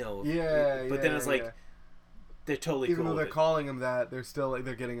Yeah. But then it's like yeah. they're totally Even cool though they're with it. calling him that, they're still like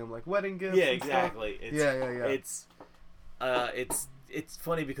they're getting him like wedding gifts. Yeah, and stuff. exactly. It's, Yeah. It's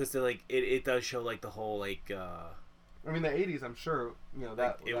funny because they're like it does show like the whole like I mean, the '80s. I'm sure you know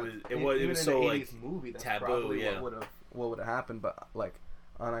that Like, it even was in so, an like, 80s movie. That's taboo, probably yeah. what would have happened, but like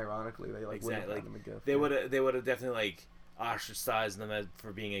unironically, they like Exactly. wouldn't have gotten him a gift. they would have definitely like ostracize them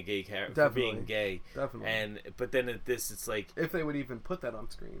for being a gay character, for Definitely. being gay. Definitely. But then at this, it's like, if they would even put that on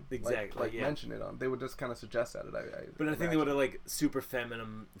screen, Exactly, like yeah. mention it on, they would just kind of suggest that. but I think they would have like super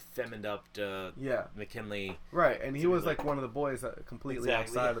femined up Yeah, McKinley. right. And he to be was like- like one of the boys that completely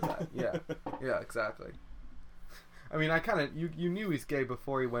Exactly. outside of that. Yeah, yeah, exactly. I mean, I kind of you knew he's gay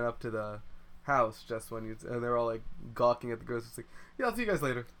before he went up to the house, just when and they're all like gawking at the girls. It's like, yeah, I'll see you guys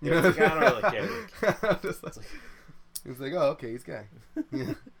later. You Yeah, know? it's like, I don't really care. Just like, he's like, oh, okay, he's gay.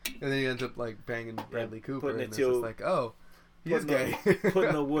 Yeah. And then he ends up like banging Bradley Cooper, putting and it it's just to- like, oh, he is gay.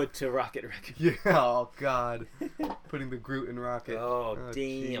 Putting the wood to Rocket Record. Yeah, oh god. Putting the Groot in Rocket. Oh,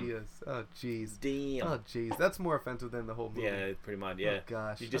 damn. Jeez. Oh jeez. Damn. Oh jeez. That's more offensive than the whole movie. Yeah, pretty much. Yeah. Oh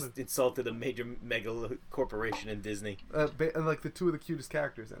gosh. You just insulted a major mega corporation in Disney. And like the two of the cutest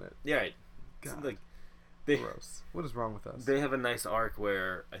characters in it. Yeah, right. It's God. like they Gross. What is wrong with us? they have a nice arc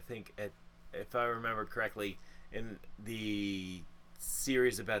where I think if I remember correctly, in the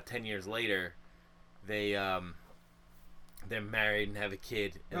series about 10 years later, they're married and have a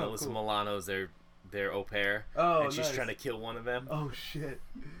kid, and Oh, Alyssa cool. Milano's their au pair, Oh, and she's nice. trying to kill one of them. Oh shit.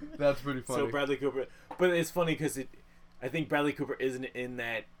 That's pretty funny. So Bradley Cooper, but it's funny because I think Bradley Cooper isn't in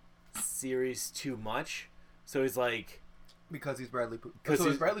that series too much, so he's like, because he's Bradley Cooper. 'Cause So is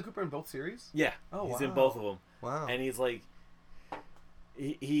he's- Bradley Cooper in both series? yeah, Oh, he's wow. in both of them, Wow. and he's like,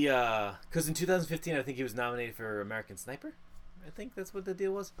 because in 2015 I think he was nominated for American Sniper. I think that's what the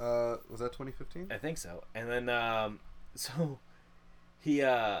deal was. Was that 2015? I think so. And then so he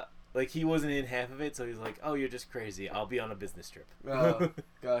like he wasn't in half of it, so he's like, "Oh, you're just crazy. I'll be on a business trip."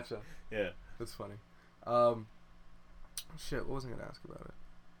 Gotcha. Yeah. That's funny. Shit, what was I gonna ask about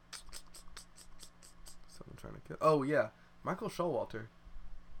it? Someone trying to kill. Oh yeah, Michael Showalter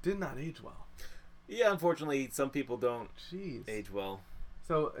did not age well. Yeah, unfortunately, some people don't Jeez. age well.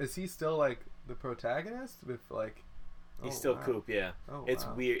 So is he still like the protagonist with like? He's Oh, still wow. Coop, yeah. Oh, It's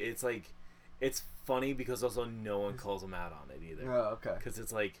wow. weird. It's like, it's funny because also no one calls him out on it either. Oh, okay. Because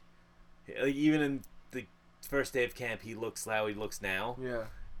it's like even in the first day of camp, he looks how he looks now, Yeah.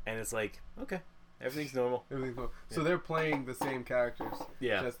 and it's like, okay, everything's normal. Everything's cool. So Yeah. they're playing the same characters,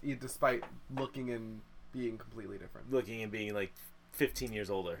 Yeah, just despite looking and being completely different. looking and being like 15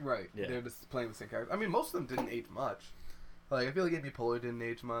 years older. Right. Yeah. They're just playing the same characters. I mean, most of them didn't age much. Like I feel like Amy Poehler didn't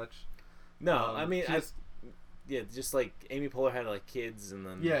age much. No, I mean, she just like Amy Poehler had like kids, and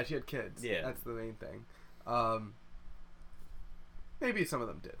then yeah, she had kids. Yeah. That's the main thing. Maybe some of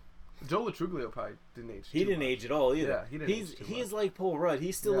them did. Joe Latruglio probably didn't age. he too didn't much. age at all either. Yeah, he didn't age too He's much. like Paul Rudd.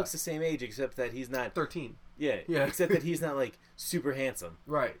 He still Yeah. looks the same age, except that he's not. 13. Yeah, Yeah. except that he's not like super handsome.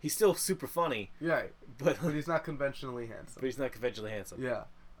 Right. He's still super funny, Right. but But he's not conventionally handsome. he's not conventionally handsome. Yeah.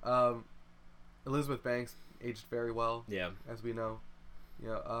 Elizabeth Banks aged very well, Yeah. as we know.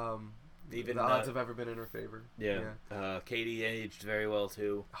 Yeah. Even the odds have ever been in her favor. yeah. Katie aged very well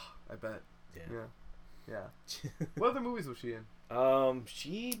too. I bet. Yeah. Yeah. Yeah. What other movies was she in?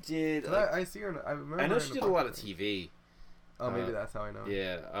 She did. 'Cause I see her. I remember. I know her she in did a bunch lot of things. TV. Oh, maybe that's how I know.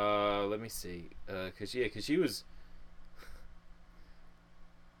 Yeah. Let me see. Cause she was.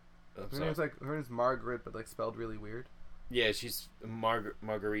 I'm Her sorry. name's her name's Margaret, but like spelled really weird. Yeah, she's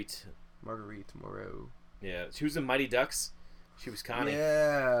Marguerite. Marguerite Moreau. Yeah, she was in Mighty Ducks. She was Connie.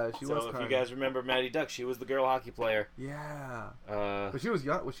 Yeah, she so was. if Connie. you guys remember Mighty Ducks, she was the girl hockey player. Yeah. Uh, But she was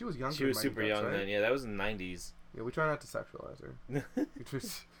young. Well, she was younger. she was in Mighty super Ducks, young right? then. Yeah, that was in the 90s. Yeah, we try not to sexualize her. We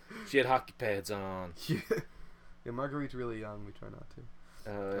just- She had hockey pads on. yeah. Yeah, Marguerite's really young. We try not to.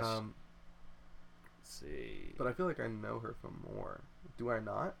 Let's see. But I feel like I know her from more. Do I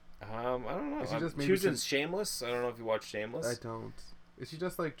not? I don't know. Is she just She maybe was in just- Shameless. I don't know if you watched Shameless. I don't. Is she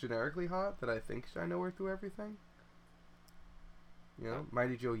just like generically hot that I think I know her through everything? You know,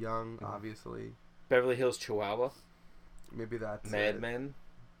 Mighty Joe Young, Mhm. obviously. Beverly Hills Chihuahua. Maybe that's Mad it. Men.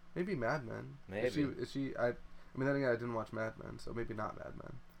 Maybe Mad Men. Maybe. Is she? I mean, then again, I didn't watch Mad Men, so maybe not Mad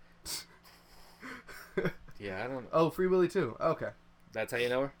Men. Yeah, I don't know. Oh, Free Willy too. Okay, That's how you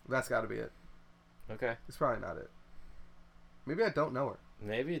know her? that's got to be it. Okay. It's probably not it. Maybe I don't know her.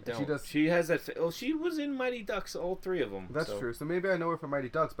 Maybe you She don't. does- She has that. Oh, she was in Mighty Ducks, all three of them. That's so. true. So maybe I know her from Mighty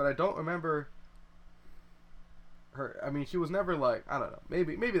Ducks, but I don't remember her. I mean, she was never like, I don't know.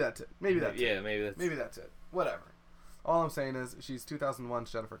 Maybe that's it. Maybe that's it. Yeah, maybe that's. Maybe that's it. Whatever. All I'm saying is she's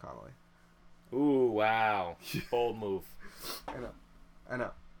 2001's Jennifer Connelly. Ooh, wow. Bold move. I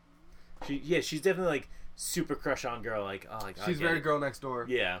know. She's definitely like super crush on girl. Like, oh, like She's very girl next door.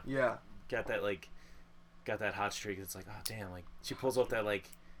 Yeah, Yeah. got that hot streak. It's like, oh damn, like she pulls off that like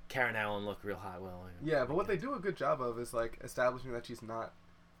Karen Allen look real hot. Well, Yeah, but what they do a good job of is like establishing that she's not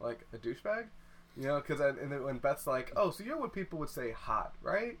like a douchebag. You know, because when Beth's like, "Oh, so you're what people would say hot,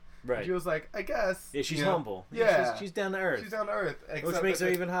 right?" Right. She was like, I guess. Yeah, she's you know? humble. Yeah. She's down to earth. She's down to earth. Which except makes that her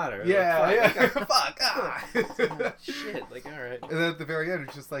they- even hotter. Yeah, Like, yeah. fuck. Fuck. Ah. Shit. Like, all right. And then at the very end,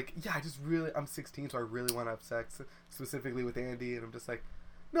 it's just like, yeah, I'm 16, so I really want to have sex, specifically with Andy. And I'm just like,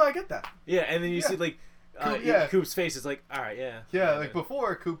 no, I get that. Yeah, and then you Yeah. see like Coop, yeah. Coop's face is like, all right, yeah. Yeah, like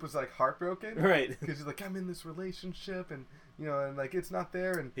before, Coop was like heartbroken. Right. Because he's like, I'm in this relationship, and you know, and like it's not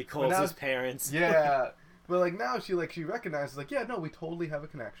there, and He but calls now- his parents. Yeah, but like now she recognizes like, yeah, no, we totally have a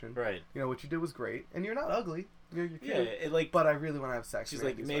connection. Right. You know what you did was great, and you're not ugly. You're cute, Yeah. It, like, but I really want to have sex. she's And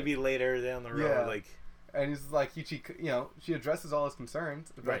like Andy's maybe later down the road. Yeah. Like, and he's like, she addresses all his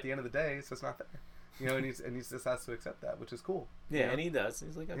concerns, but Right. at the end of the day, it's just not there. You know, and he just has to accept that, which is cool. yeah, you know? and he does.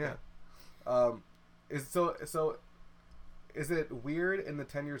 He's like, okay. Yeah. Is it weird in the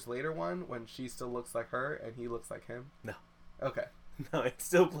 10 years later one when she still looks like her and he looks like him? No. Okay. No, it's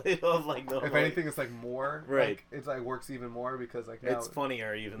still played off like no. If anything, it's like more. Right. Like, it's like works even more because like now It's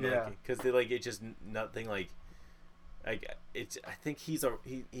funnier even Yeah. like because they like it just nothing like it's I think he's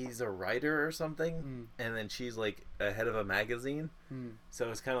a writer or something and then she's like a head of a magazine so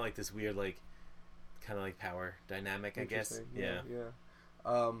it's kind of like this weird like kind of like power dynamic I guess. Interesting.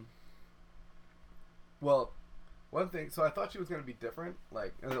 Yeah. Well, one thing. So I thought she was gonna be different.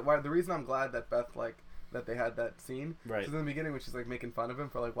 Like the reason I'm glad that Beth that they had that scene. Right. So in the beginning when she's like making fun of him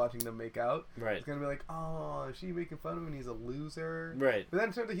for like watching them make out. Right. It's gonna be like, oh, is she making fun of him and he's a loser. Right. But then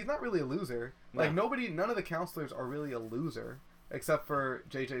it turns out he's not really a loser. No. Like none of the counselors are really a loser except for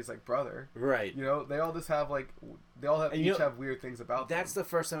JJ's like brother. Right. You know, they all just have like And you each know, have weird things about That's them. the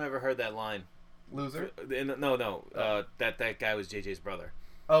first time I ever heard that line. Loser. No. That guy was JJ's brother.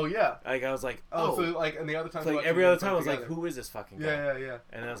 Oh yeah. Like I was like, Oh, so like, and the other time, it's like every other time I was like, who is this fucking guy? Yeah.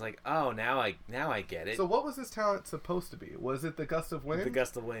 And I was like, oh, now I get it. So what was his talent supposed to be? Was it the gust of wind? The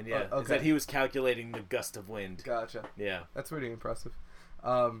gust of wind, yeah. Okay. Is that he was calculating the gust of wind. Gotcha. Yeah. That's pretty impressive.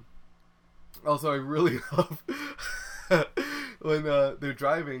 Also, I really love when they're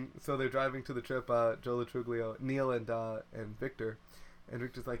driving. So they're driving to the trip. Joe Latruglio, Neil, and Victor. And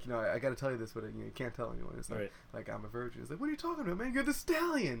Victor's like, you know, I got to tell you this, but you can't tell anyone. It's like, Right. I'm a virgin. It's like, what are you talking about, man? You're the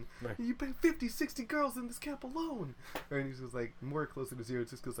stallion. Right. You banged 50, 60 girls in this camp alone. And he's just like, more closer to zero. It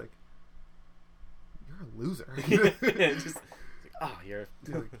just goes like, you're a loser. Yeah, just like, oh, you're.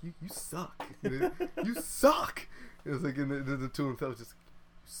 He's like, you suck. You suck. It was like, and the two themselves just, you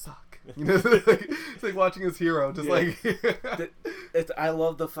suck. You know, it's like watching his hero, just Yeah. like. I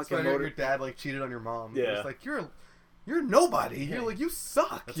love the It's fucking like motor. your dad like cheated on your mom. Yeah. It's like you're nobody. Yeah. You're like you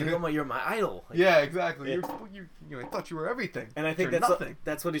suck. It's You like, know? oh my, you're my idol. Like, Yeah, exactly. Yeah. I thought you were everything. And I think You're that's nothing.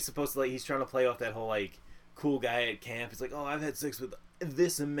 that's what he's supposed to like. He's trying to play off that whole like cool guy at camp. It's like, oh, I've had sex with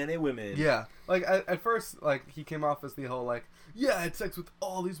this and many women. Yeah, like at first, like he came off as the whole like, yeah, I had sex with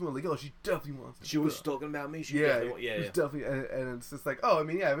all these women. Like, oh, she definitely wants. She was talking about me. She Yeah, definitely, it was definitely, and it's just like, oh, I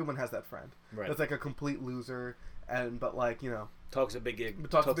mean, yeah, everyone has that friend. Right. That's like a complete loser, but like Talks a big game.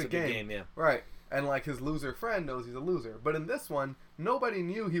 talks a big game. Yeah. Right. And like his loser friend knows he's a loser. But in this one, nobody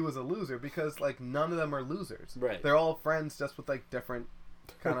knew he was a loser because like none of them are losers. Right. They're all friends just with like different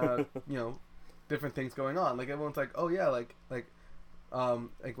kind of, different things going on. Like everyone's like, "Oh yeah, like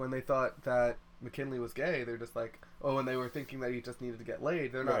when they thought that McKinley was gay, they're just like, oh, and they were thinking that he just needed to get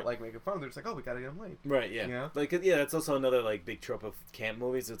laid. They're not Right. like making fun. They're just like, oh, we got to get him laid." Right. Yeah. Yeah. Like yeah, that's also another like big trope of camp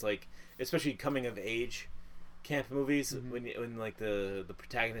movies. It's like especially coming of age camp movies when like the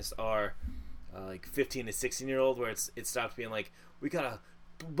protagonists are like 15 to 16-year-old, where it stops being like we gotta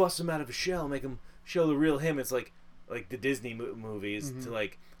bust him out of a shell, make him show the real him. It's like the Disney movies to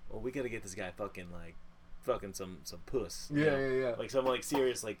like, well, we gotta get this guy fucking some puss. you know? Yeah. Like some like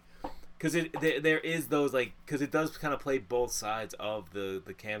serious like, because there is those like, because it does kind of play both sides of the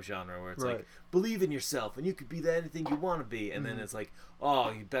camp genre where it's Right. like believe in yourself and you could be anything you want to be, and then it's like,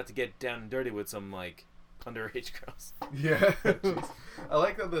 oh, you're about to get down and dirty with some like underage girls. Yeah. Jeez. I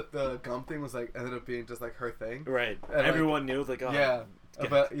like that the gum thing was like ended up being just like her thing. Right. And, Everyone knew like, oh Yeah.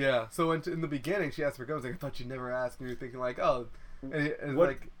 But yeah, so in the beginning she asked for gums. Like I thought you'd never ask, and you're thinking like, oh, and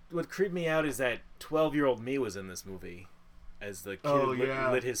what creeped me out is that 12-year-old me was in this movie as the kid Oh, yeah.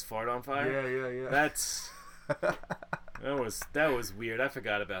 lit his fart on fire. Yeah. That's that was weird. I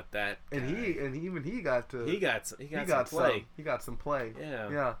forgot about that. and he got to he got some play. he got some play.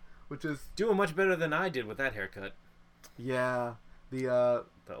 Yeah. Which is Doing much better than I did with that haircut. the uh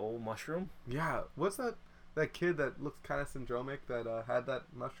The old mushroom. yeah, what's that kid that looks kind of syndromic that had that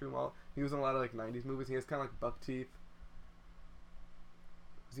mushroom all he was in a lot of like 90s movies. He has kind of like buck teeth.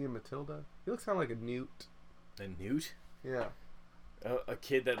 Is he in Matilda? He looks kind of like a newt. A newt. Yeah, A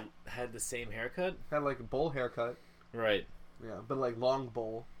kid that had the same haircut. had like a bowl haircut. Right. Yeah, but like long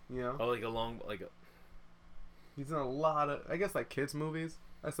bowl, you know. Oh, like a long like a. He's in a lot of, I guess, like kids movies,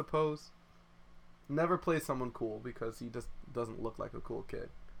 I suppose. Never plays someone cool because he just doesn't look like a cool kid.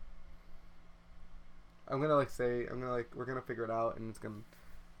 I'm gonna we're gonna figure it out, and it's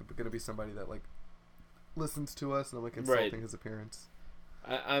gonna be somebody that like listens to us, and I'm like insulting his appearance.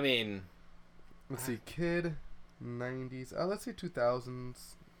 I mean, let's see, kid, 90s. Oh, let's see,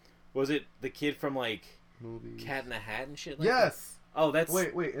 2000s. Was it the kid from like movies? Cat in the Hat and shit? Like yes. That? Oh, that's.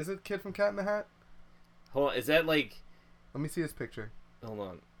 Wait, is it Kid from Cat in the Hat? Hold on, is that like? Let me see his picture. Hold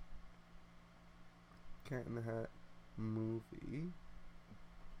on. Cat in the Hat movie.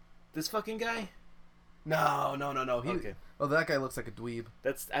 This fucking guy? No. Okay. Oh, that guy looks like a dweeb.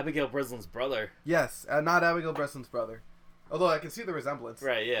 That's Abigail Breslin's brother. Yes, not Abigail Breslin's brother. Although I can see the resemblance.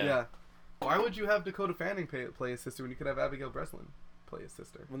 Right, yeah. Yeah. Why would you have Dakota Fanning play his sister when you could have Abigail Breslin play his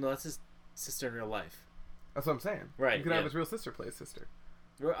sister? Well, no, that's his sister in real life. That's what I'm saying. Right, You could have his real sister play his sister.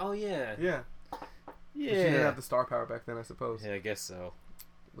 Oh, yeah. Yeah. Yeah. But she didn't have the star power back then, I suppose. Yeah, I guess so.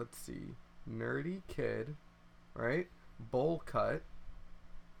 Let's see. Nerdy kid. Right? Bowl cut.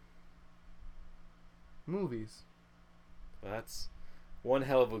 Movies. Well, that's one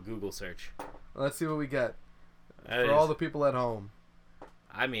hell of a Google search. Let's see what we get. That For all the people at home.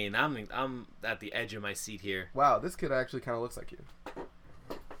 I mean, I'm at the edge of my seat here. Wow, this kid actually kind of looks like you.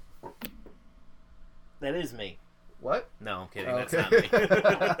 That is me. What? No, I'm kidding. Okay.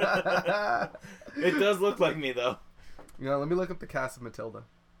 That's not me. It does look like me, though. You know, let me look up the cast of Matilda.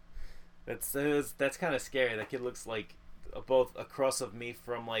 That's kind of scary. That kid looks like both a cross of me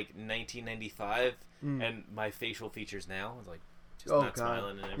from like 1995 and my facial features now. It's like just not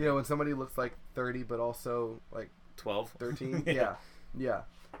smiling and everything. You know, when somebody looks like 30 but also like 12, 13. yeah.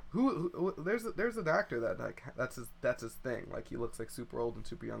 Who there's an actor that like that's his thing. Like he looks like super old and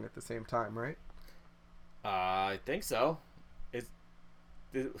super young at the same time, right? I think so.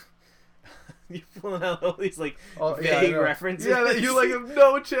 You're pulling out all these like vague references. Yeah, that you like have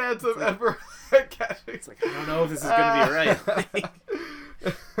no chance of ever catching. It's like I don't know if this is gonna be right.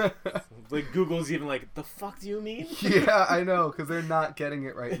 Like Google's even like, the fuck do you mean? Yeah, I know, because they're not getting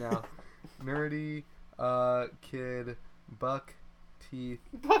it right now. Nerdy, kid, buck teeth,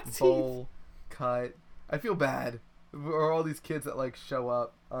 bowl cut. I feel bad for all these kids that like show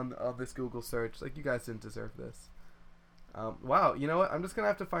up on this Google search. Like, you guys didn't deserve this. Wow, you know what? I'm just gonna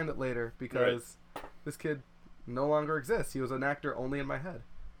have to find it later because this kid no longer exists. He was an actor only in my head.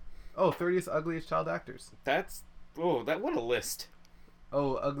 Oh, 30th ugliest child actors. What a list.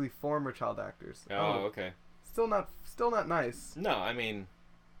 Oh, ugly former child actors. Oh, okay. Still not nice. No, I mean,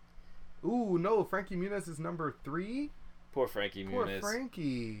 ooh, no, Frankie Muniz is number 3. poor Frankie Muniz. Poor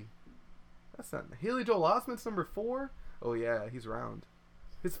Frankie. That's not. Haley Joel Osment's number 4. Oh yeah, he's round.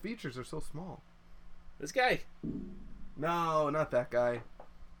 His features are so small. This guy. No, not that guy.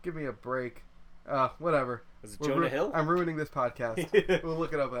 Give me a break. Whatever. Was it Jonah Hill? I'm ruining this podcast. We'll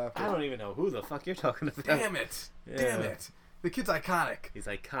look it up after. I don't even know who the fuck you're talking about. Damn it. Yeah. Damn it. The kid's iconic. He's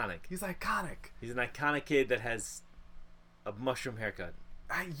iconic. He's iconic. He's an iconic kid that has a mushroom haircut.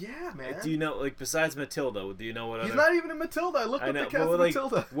 Yeah, man. Do you know, like, besides Matilda, do you know what He's other... not even in Matilda. I looked up the cast of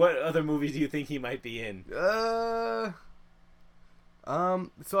Matilda. What other movie do you think he might be in? So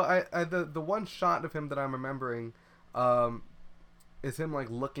I the one shot of him that I'm remembering, is him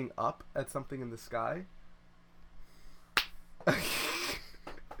like looking up at something in the sky.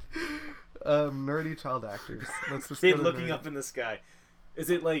 Nerdy child actors. Let's just Kid looking up in the sky. Is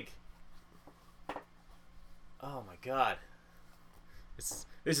it like... Oh my god.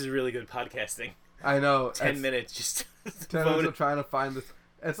 This is really good podcasting. I know. 10 minutes just 10 minutes of trying to find this.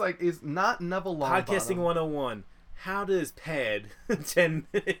 It's like, it's not Neville Longbottom. Podcasting 101. How does pad 10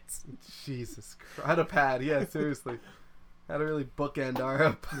 minutes? Jesus Christ. How to pad, yeah, seriously. How to really bookend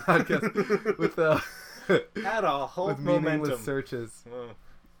our podcast with Had a whole with momentum. meaningless searches. Oh.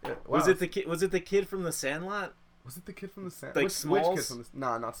 Wow. Was it the kid from the Sandlot? Was it the kid from the Like which Smalls? kid from the...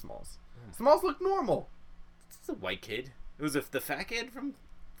 Nah, not Smalls. Smalls looked normal. It's a white kid. It was the fat kid from...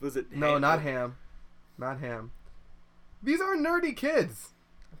 Was it No, Ham? not Ham. Not Ham. These are nerdy kids.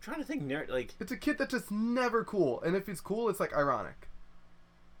 I'm trying to think like It's a kid that's just never cool. And if he's cool, it's like ironic.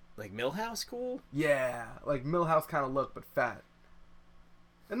 Millhouse cool? Yeah. Like Millhouse kind of look, but fat.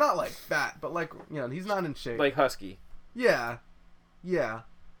 And not like fat, but like, you know, he's not in shape. Like husky. Yeah. Yeah.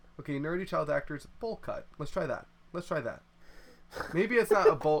 Okay, nerdy child actors, bowl cut. Let's try that. Maybe it's not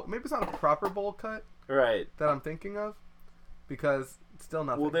a bowl. Maybe it's not a proper bowl cut Right. that I'm thinking of, because it's still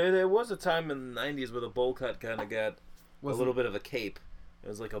nothing. Well, there was a time in the 90s where the bowl cut kind of got a little bit of a cape. It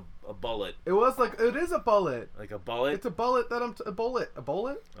was like a bullet. It was like, it is a bullet. Like a bullet? It's a bullet that I'm a bullet. A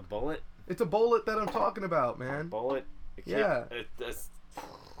bullet? A bullet? It's a bullet that I'm talking about, man. Bullet? Yeah.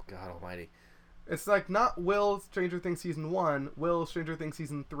 God almighty. It's like not Will Stranger Things season 1, Will Stranger Things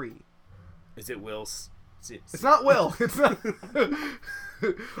season 3. Is it Will's? It's not Will. It's not.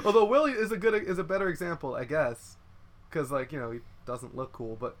 Although Will is a better example, I guess, because like he doesn't look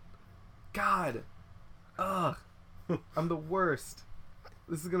cool. But God, ugh, I'm the worst.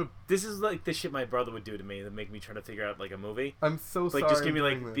 This is like the shit my brother would do to me that make me try to figure out like a movie. I'm so like, sorry. Just give me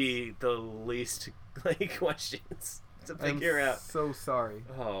I'm like doing the least like questions to figure I'm out. So sorry.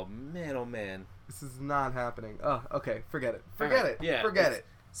 Oh man. This is not happening. Oh, okay. Forget it. Yeah, Forget it.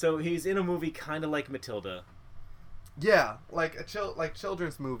 So he's in a movie kind of like Matilda. Yeah, like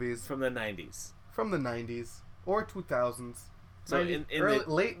children's movies from the 90s. From the 90s or 2000s. So 90s, in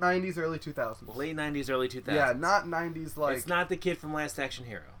late 90s, early 2000s. Late 90s, early 2000s. Yeah, not 90s like. It's not the kid from Last Action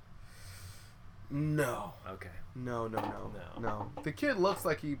Hero. No. Okay. No. The kid looks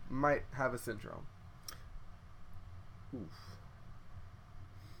like he might have a syndrome. Oof.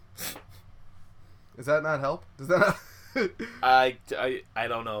 Does that not help? Does that not... I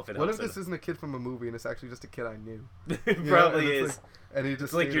don't know if it helps. What if this isn't a kid from a movie and it's actually just a kid I knew? It probably is. Like, and he just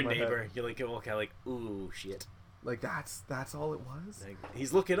it's like your stayed in my neighbor. head. You're like, okay, like, ooh, shit. Like that's all it was. Like,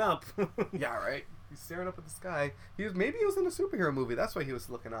 he's looking up. Yeah, right. He's staring up at the sky. Maybe he was in a superhero movie. That's why he was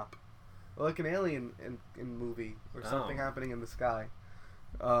looking up, or like an alien in movie or something happening in the sky,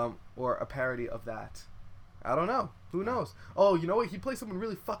 or a parody of that. I don't know. Who knows? Oh, you know what? He plays someone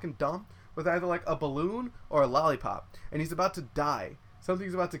really fucking dumb with either like a balloon or a lollipop, and he's about to die.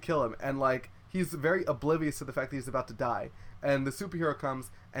 Something's about to kill him, and like he's very oblivious to the fact that he's about to die. And the superhero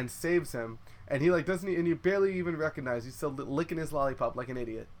comes and saves him, and he like doesn't, and you barely even recognize. He's still licking his lollipop like an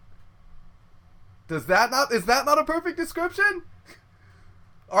idiot. Is that not a perfect description?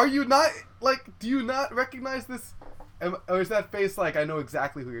 Are you not like? Do you not recognize this? Or is that face like I know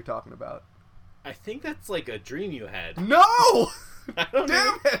exactly who you're talking about? I think that's like a dream you had. No! I don't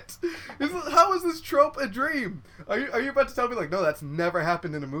Damn it! How is this trope a dream? Are you about to tell me like no, that's never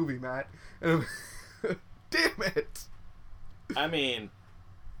happened in a movie, Matt? Damn it! I mean,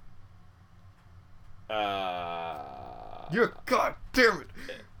 you're god damn it.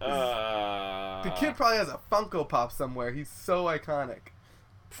 The kid probably has a Funko Pop somewhere. He's so iconic.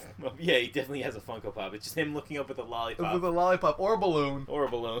 Yeah, he definitely has a Funko Pop. It's just him looking up with a lollipop. With a lollipop or a balloon. Or a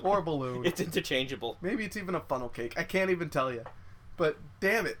balloon. Or a balloon. It's interchangeable. Maybe it's even a funnel cake. I can't even tell you. But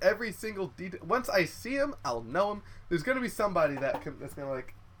damn it, every single detail. Once I see him, I'll know him. There's gonna be somebody that's gonna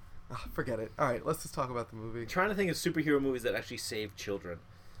like. Oh, forget it. All right, let's just talk about the movie. I'm trying to think of superhero movies that actually save children.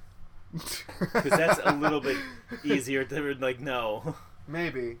 Because that's a little bit easier to like know.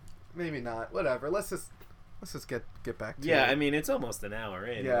 Maybe not. Whatever. Let's just get back to it. Yeah, I mean it's almost an hour,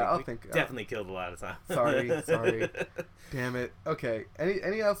 right? Yeah, like, I'll think. Definitely killed a lot of time. Sorry. Damn it. Okay.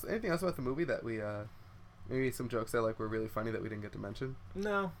 Anything else about the movie that we maybe some jokes that like were really funny that we didn't get to mention?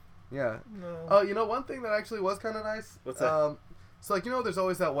 No. Yeah. No. Oh, you know one thing that actually was kind of nice. What's that? So like there's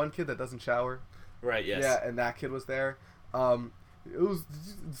always that one kid that doesn't shower. Right. Yes. Yeah, and that kid was there. It was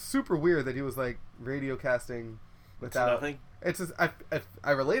super weird that he was like radio casting without nothing. It's just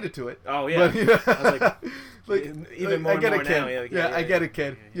I related to it. Oh yeah. But, I was like even more. I get more it, kid. now. Yeah, I get it,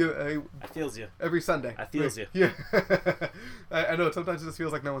 kid. I feels you. Every Sunday. I feels you. Yeah. I know. Sometimes it just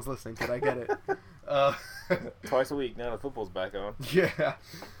feels like no one's listening, but I get it. Twice a week now. The football's back on. Yeah,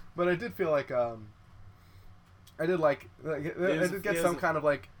 but I did feel like I did get some kind of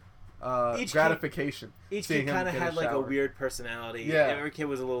like gratification. Each kid kind of had like a weird personality. Yeah, every kid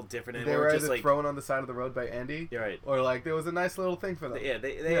was a little different. And they were just either like thrown on the side of the road by Andy. You're right. Or like there was a nice little thing for them. Yeah,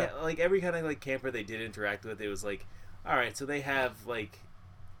 they like every kind of like camper they did interact with. It was like, all right, so they have like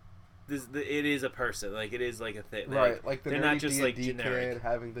this. It is a person. Like it is like a thing. Right. Like they're not just like generic. Kid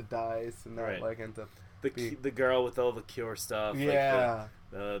having the dice and that like ends up the girl with all the cure stuff. Yeah.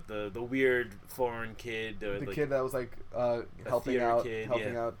 Like the weird foreign kid. The kid that was like helping out.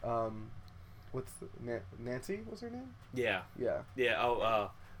 What's Nancy? Was her name? Yeah. Yeah. Yeah.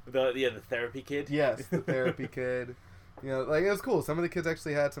 Oh. The therapy kid. Yes, the therapy kid. Like it was cool. Some of the kids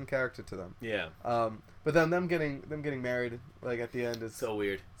actually had some character to them. Yeah. But then them getting married like at the end is so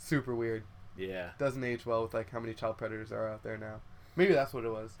weird. Super weird. Yeah. Doesn't age well with like how many child predators are out there now. Maybe that's what it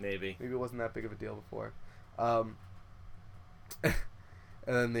was. Maybe it wasn't that big of a deal before. And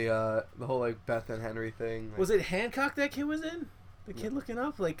then the whole like Beth and Henry thing. Like, was it Hancock that kid was in? The kid looking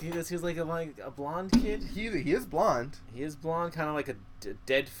up like he was like a blonde kid. He is blonde. He is blonde, kind of like a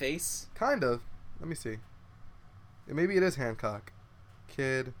dead face. Kind of. Let me see. Maybe it is Hancock.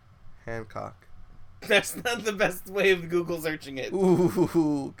 Kid Hancock. That's not the best way of Google searching it.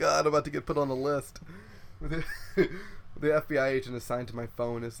 Ooh, God! I'm about to get put on a list. The FBI agent assigned to my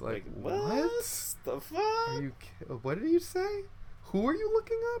phone is like what? The fuck? What did you say? Who are you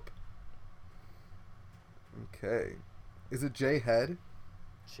looking up? Okay. Is it Jay Head?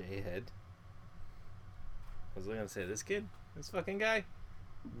 Jay Head. I was gonna say this kid, this fucking guy.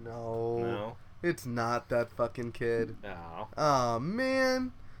 No. No. It's not that fucking kid. No. Oh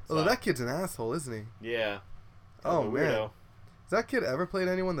man. Although So- that kid's an asshole, isn't he? Yeah. Oh, Kind of a man. weirdo. Has that kid ever played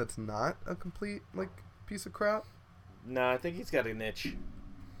anyone that's not a complete like piece of crap? No, I think he's got a niche.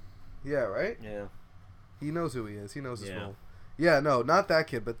 Yeah, right? Yeah. He knows who he is. He knows his Yeah. role. Yeah, no, not that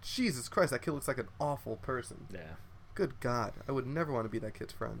kid, but Jesus Christ, that kid looks like an awful person. Yeah. Good God. I would never want to be that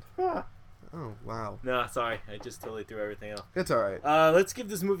kid's friend. Oh, wow. No, sorry. I just totally threw everything off. It's alright. Let's give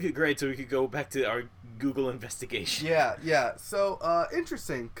this movie a grade so we could go back to our Google investigation. Yeah. So,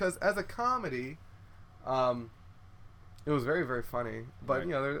 interesting, because as a comedy, it was very, very funny. But, Right.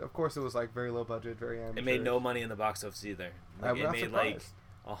 you know, of course, it was, like, very low budget, very amateur. It made no money in the box office either. Like, I'm it not made surprised.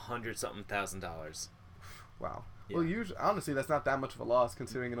 like $100,000. Wow. Yeah. Well, usually, honestly, that's not that much of a loss,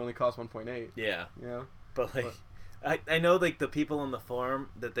 considering it only cost 1.8. Yeah, You know? but like, I know like the people on the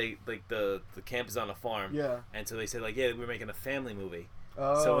farm that they like the camp is on a farm. Yeah. And so they said like, yeah, we're making a family movie.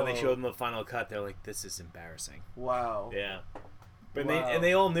 Oh. So when they showed them the final cut, they're like, this is embarrassing. Wow. Yeah. But Wow.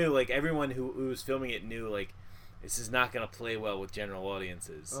 they all knew, like everyone who was filming it knew, like this is not gonna play well with general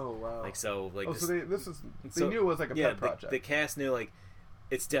audiences. Oh, wow. Like so, like oh, this, so they so- knew it was like a yeah, pet project. the cast knew like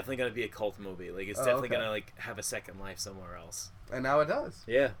it's definitely gonna be a cult movie. Like it's Oh, definitely okay. gonna like have a second life somewhere else. And now it does.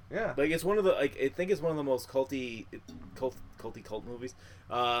 Yeah. Yeah. Like it's one of the like I think it's one of the most culty movies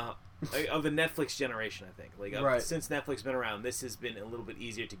of the Netflix generation. I think like Right. since Netflix been around, this has been a little bit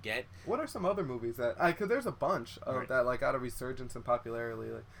easier to get. What are some other movies that? Because there's a bunch of Right. that like got a resurgence in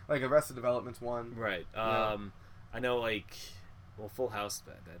popularity. Like Arrested Development's one. Right. Yeah. I know like Full House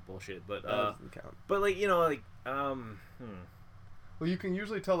that bullshit, but That doesn't count. like you know like Well, you can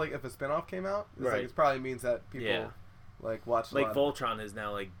usually tell like if a spinoff came out. It's Right. like it probably means that people Yeah. like watch. like Voltron is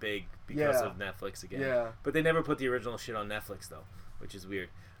now like big because Yeah. of Netflix again. Yeah. But they never put the original shit on Netflix though, which is weird.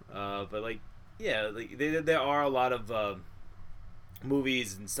 But like, yeah, like there are a lot of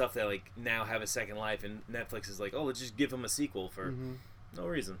movies and stuff that like now have a second life, and Netflix is like, oh, let's just give them a sequel for no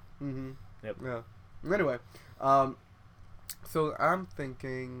reason. Mm-hmm. Yep. Yeah. Anyway, so I'm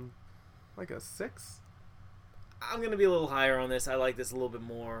thinking like a 6. I'm gonna be a little higher on this. I like this a little bit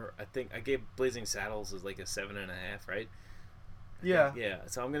more. I think I gave Blazing Saddles as like a 7.5, right? Yeah. Yeah.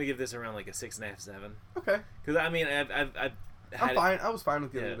 So I'm gonna give this around like a 6.5, 7. Okay. Because I mean, I've I'm had fine. I was fine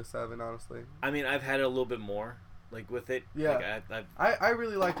with giving Yeah. it a 7, honestly. I mean, I've had it a little bit more, like with it. Yeah. Like, I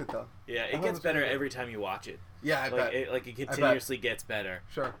really liked it though. yeah, I it thought gets it was better really good. every time you watch it. Yeah, I bet. It bet. continuously gets better,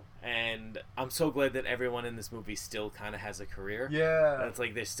 Sure. and I'm so glad that everyone in this movie still kind of has a career. Yeah. It's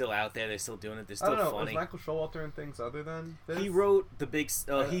like they're still out there, they're still doing it, they're I still don't know. funny. Is Michael Showalter in things other than this? He wrote the big.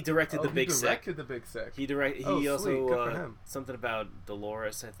 He directed the Big He Sick. directed the Big Sick. He direct. Oh, He sweet. also Good for him. something about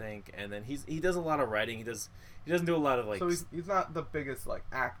Dolores, I think, and then he does a lot of writing. He doesn't do a lot of like. So he's not the biggest like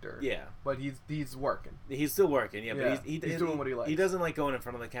actor. Yeah. But he's working. He's still working. Yeah, Yeah, but he's doing what he likes. He doesn't like going in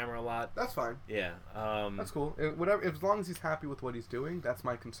front of the camera a lot. That's fine. Yeah. That's cool. Whatever. As long as he's happy with what he's doing, that's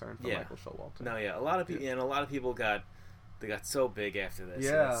my concern for Yeah. Michael Showalter. No, yeah. A lot of people and a lot of people got so big after this.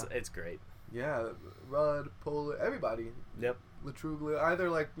 Yeah. and it's great. Yeah, Rudd, Polar, everybody. Yep. Latruglia, either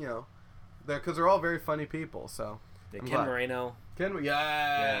like because they're all very funny people. So Yeah, I'm Ken glad. Moreno.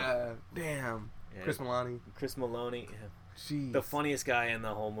 Yeah. Damn. Yeah. Chris Milani. Chris Maloney. Yeah. Jeez. The funniest guy in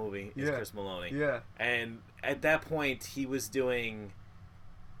the whole movie is Yeah. Chris Maloney. Yeah. And at that point,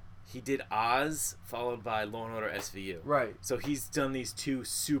 he did Oz, followed by Law and Order SVU. Right. So he's done these two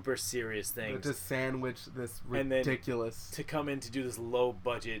super serious But things just sandwich this And then- ridiculous. to come in to do this low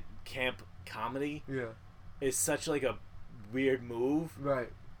budget camp comedy Yeah. is such like a weird move, Right.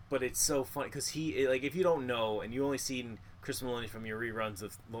 but it's so funny because he like if you don't know and you only seen Chris Maloney from your reruns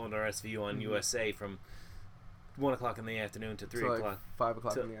of Law and Order SVU on USA from 1:00 in the afternoon to 3 So o'clock. like 5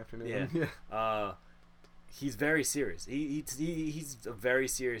 o'clock So- in the afternoon. yeah. Yeah. He's very serious. He's a very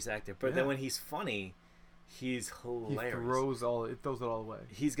serious actor. But Yeah. then when he's funny, he's He hilarious. throws it all away.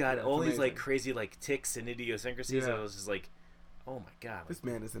 He's got Yeah, all it's these like amazing. crazy like ticks and idiosyncrasies. Yeah. I was just like, oh my god, like, This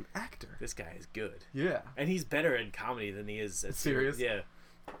man is an actor. this guy is good. Yeah. And he's better in comedy than he is at Serious? Yeah.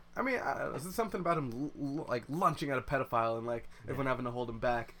 I mean, I don't know. There's something about him like lunching at a pedophile and like everyone having to hold him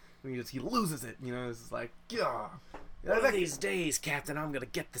back. And he loses it. You know, it's just like, yeah. One of these days, Captain, I'm gonna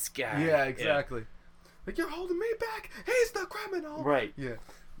get this guy. Yeah, exactly. Like, you're holding me back. He's the criminal. Right. Yeah.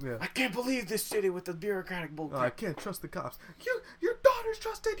 Yeah. I can't believe this city with the bureaucratic bullcrap. I can't trust the cops. Your daughter's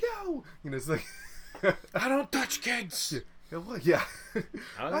trusted you. You know, it's like. I don't touch kids. Yeah, well, yeah. Oh,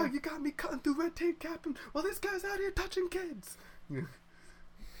 Oh, you got me cutting through red tape, Captain. Well, this guy's out here touching kids. Yeah.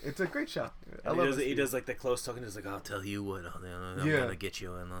 It's a great show. I And love he this does like the close talking, just like, I'll tell you what, I'm Yeah. gonna get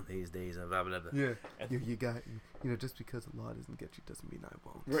you in on these days and blah blah blah. Yeah, And- you got just because the law doesn't get you doesn't mean I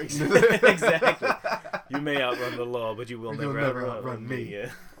won't. Right. Exactly. You may outrun the law, but you will You'll never never outrun outrun me. me.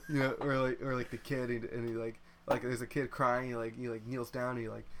 Yeah. Or like the kid and he like there's a kid crying. He kneels down.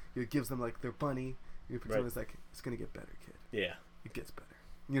 And he gives them like their bunny. You pretend Right. it's like it's gonna get better, kid. Yeah. It gets better.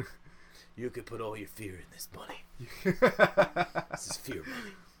 You You could put all your fear in this bunny. know? This is fear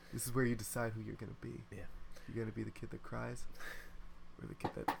money. This is where you decide who you're gonna be. Yeah. You're gonna be the kid that cries, or the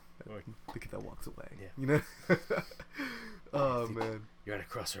kid Or- the kid that walks away. Yeah. You know. Oh man. You're at a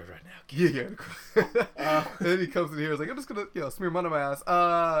crossroad right now, kid. Yeah. And then he comes in here. He's like, I'm just gonna smear mud on my ass.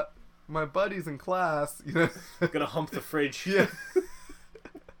 My buddy's in class. Gonna hump the fridge. Yeah.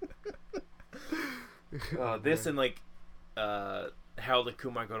 This and like Harold and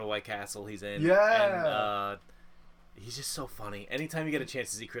Kumar Go to White Castle. He's in. Yeah. And he's just so funny. Anytime you get a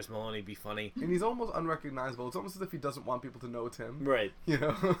chance to see Chris Maloney be funny. And he's almost unrecognizable. It's almost as if he doesn't want people to know it's him. Right. You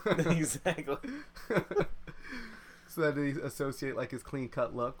know. Exactly. So that he associate like his clean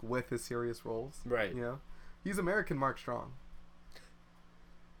cut look with his serious roles. Right. You know. He's American Mark Strong.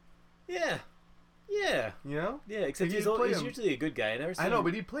 Yeah. Yeah. You know. Yeah. Except He he's, didn't play he's him. usually a good guy. I never seen I know, him.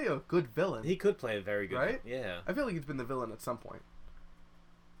 but he'd play a good villain. He could play a very good. Right? Yeah. I feel like he's been the villain at some point.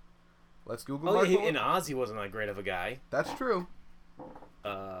 Let's Google. Oh Mark yeah. Maloney. In Oz, he wasn't that great of a guy. That's true.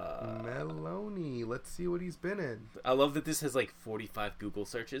 Uh, Meloni. Let's see what he's been in. I love that this has like 45 Google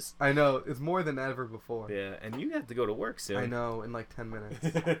searches. I know it's more than ever before. Yeah, and you have to go to work soon. I know in like 10 minutes.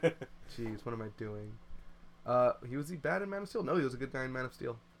 Jeez, what am I doing? Was he bad in Man of Steel? No, he was a good guy in Man of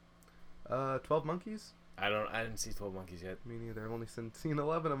Steel. 12 Monkeys? I didn't see 12 Monkeys yet. Me neither. I've only seen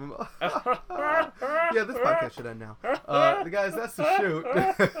 11 of them. Yeah, this podcast should end now. Guys, that's the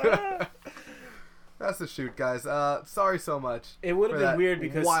shoot. That's the shoot, guys. Sorry so much. It would for have been that weird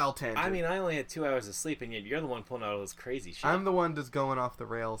because wild tangent. I mean, I only had 2 hours of sleep, and yet you're the one pulling out all this crazy shit. I'm the one just going off the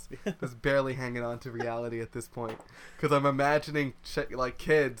rails, just barely hanging on to reality at this point, because I'm imagining like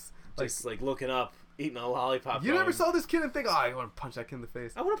kids. just like looking up, eating a lollipop. You never going, saw this kid and think, "Oh, I want to punch that kid in the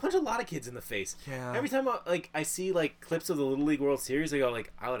face." I want to punch a lot of kids in the face. Yeah. Every time I see like clips of the Little League World Series, I go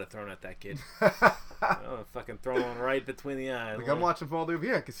like, I would have thrown at that kid. I would have fucking thrown one right between the eyes. Like I'm watching from all the way over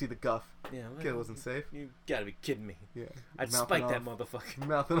here, I can see the guff. Yeah, Kid wasn't safe. You gotta be kidding me. Yeah. I'd Mouthing spike that off. motherfucker.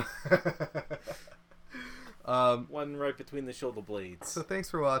 Mouthing. One right between the shoulder blades. So thanks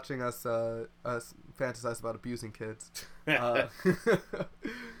for watching us fantasize about abusing kids. Yeah,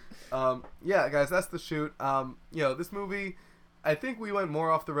 guys, that's the shoot. This movie, I think we went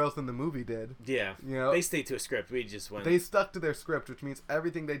more off the rails than the movie did. Yeah. You know, They stayed to a script. We just went. they stuck to their script, which means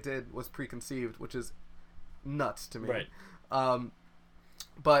everything they did was preconceived, which is nuts to me. Right.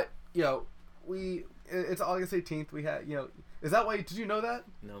 But it's August 18th. We had is that why? Did you know that?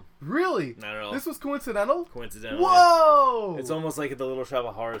 No. Really? Not at all. This was coincidental. Coincidental. Whoa! It's almost like the Little Shop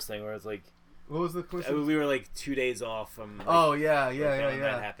of Horrors thing, where it's like What was the coincidence? we were like 2 days off from. Like, Oh yeah, when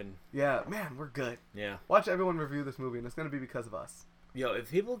that happened. Yeah, man, we're good. Yeah. Watch everyone review this movie, and it's gonna be because of us. Yo, if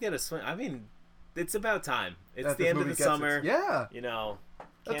people get a swing, I mean, it's about time. It's That the this end of movie the gets summer. its- Yeah, You know.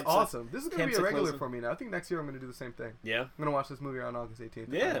 that's camps are- awesome. This is gonna be camps a are regular closing. for me now. I think next year I'm gonna do the same thing. Yeah. I'm gonna watch this movie on August 18th.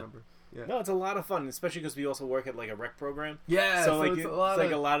 Yeah. I remember. Yeah. No, it's a lot of fun, especially because we also work at like a rec program. Yeah. so like it's it's a lot like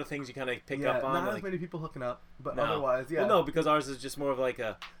of, a lot of things you kind of pick yeah, up on. not as Like, many people hooking up, but no. otherwise, yeah. Well, no, because ours is just more of like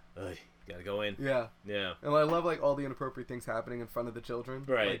a, you gotta go in. Yeah, Yeah, and I love like all the inappropriate things happening in front of the children.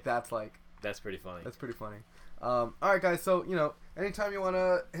 Right. Like that's pretty funny. that's pretty funny. All right, guys. So anytime you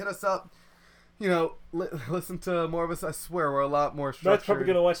wanna hit us up, listen to more of us. I swear we're a lot more structured. Matt's probably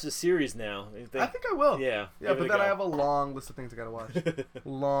gonna watch the series now. I think I will. Yeah. Yeah, give but it a then I go. have a long list of things I gotta watch.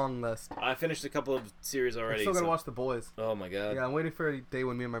 Long list. I finished a couple of series I'm already. still gotta so- watch The Boys. Oh my god. Yeah, I'm waiting for a day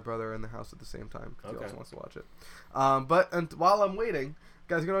when me and my brother are in the house at the same time because he Okay. also wants to watch it. But while I'm waiting,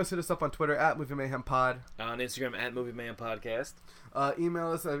 guys, you can always hit us up on Twitter at Movie Mayhem Pod. On Instagram at Movie Man Podcast.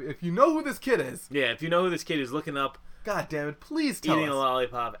 Email us if you know who this kid is. Yeah, if you know who this kid is looking up, God damn it, please tell eating a us.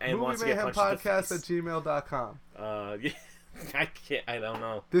 lollipop, and wants to get punched in the MovieMayhemPodcast face. at gmail.com. Yeah, I can't. I don't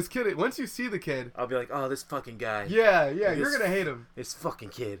know. This kid, once you see the kid, I'll be like, oh, this fucking guy. yeah, you're This- gonna hate him. This fucking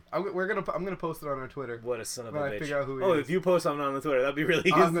kid. I'm gonna post it on our Twitter. What a son of When a I bitch. figure out who he Oh, is. if you post something on the Twitter, that'd be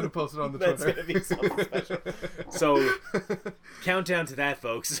really I'm gonna post it on the That's Twitter. gonna be something special. So, countdown to that,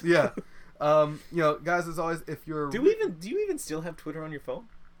 folks. Yeah. Guys, as always, if you're Do you even still have Twitter on your phone?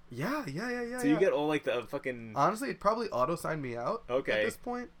 yeah. So you get all like the fucking Honestly, it probably auto signed me out. Okay. At this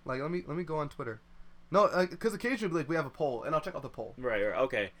point, like let me go on Twitter. No, because occasionally like we have a poll, and I'll check out the poll. right.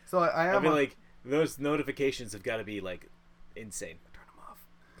 Okay. So I I am feel on- like those notifications have got to be like insane. turn them off.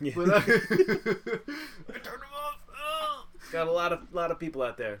 Yeah. But, I turn them off. Got a lot of people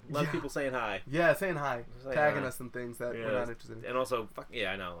out there. A lot of people saying hi. Yeah, saying hi, Saying tagging hi. us in things that we're not interested in. And also,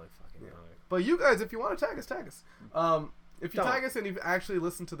 I know, like fucking. Yeah. But you guys, if you want to tag us, tag us. If you Don't. tag us and you've actually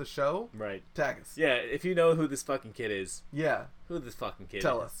listened to the show, Right. tag us. Yeah, if you know who this fucking kid is, Yeah, who this fucking kid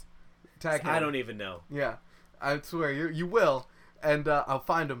tell is. us. Tag him. I don't even know. Yeah, I swear you will, and I'll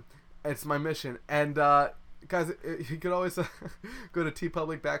find him. It's my mission. And guys, you could always go to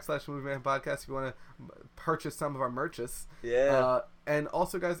tpublic.com/movieman podcast if you want to purchase some of our merches. Yeah. And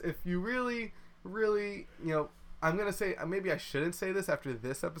also, guys, if you really, I'm gonna say maybe I shouldn't say this after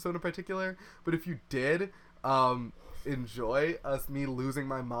this episode in particular, but if you did enjoy me losing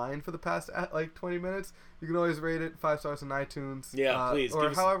my mind for the past 20 minutes, you can always rate it 5 stars on iTunes. Yeah, please.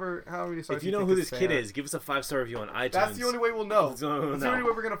 Or however many stars. If you know think who is this kid fair. is, give us a 5-star review on iTunes. That's the only way we'll know. That's the only way we'll That's the only know.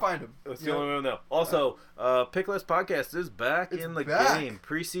 way we're gonna find him. That's the only way we'll know. Also, Pickless Podcast is back It's in the back. game.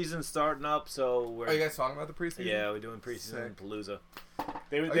 Preseason starting up, so we're. Are you guys talking about the preseason? Yeah, we're doing preseason Sick. Palooza. Are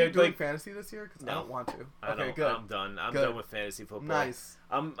They're you doing like, fantasy this year? Because I No. don't want to. I Okay, don't, good. I'm done. I'm Good. done with fantasy football. Nice.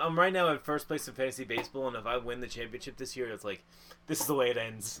 I'm right now at first place in fantasy baseball, and if I win the championship this year, it's like this is the way it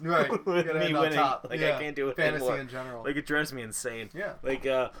ends. Right. With Gotta me end on winning. top. Like Yeah. I can't do it Fantasy anymore. in general. Like it drives me insane. Yeah. Like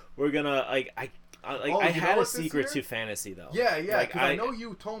we're gonna I Oh, I you had know a what, this secret year? to fantasy though. Yeah, Like, because I know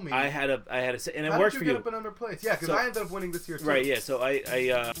you told me. I had a and it How worked did for you you. get up another place? Yeah, because So- I ended up winning this year too. Right, yeah. So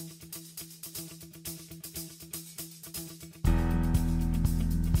I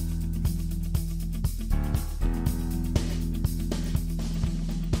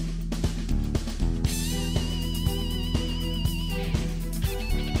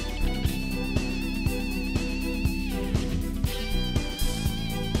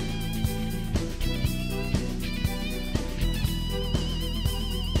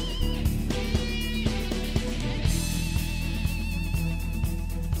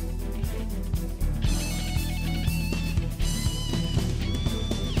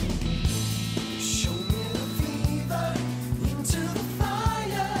Show me the fever into the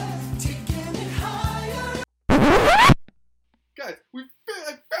fire, taking it higher. Guys,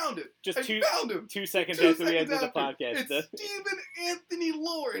 I found it. Just I two- found him. 2 seconds 2 after we seconds ended the after. podcast. It's Stephen Anthony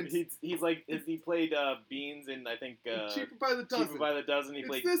Lawrence. he's like he played Beans in I think Cheaper by the dozen. Cheaper by the Dozen. He It's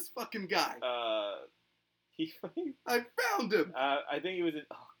played this fucking guy. he I found him. I think he was in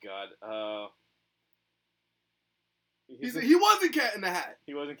He wasn't Cat in the Hat.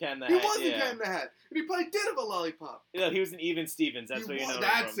 he wasn't Cat in the He Hat. wasn't yeah. Cat in the Hat. And he played Did of a Lollipop. Yeah, he was in Even Stevens. That's what you know. him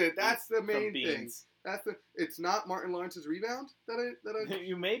That's from. it. That's the From main thing. Beans. It's not Martin Lawrence's Rebound that I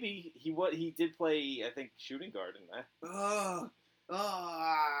You maybe he did play I think shooting guard in that.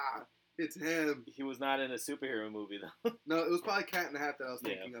 It's him. He was not in a superhero movie though. No, it was probably Cat in the Hat that I was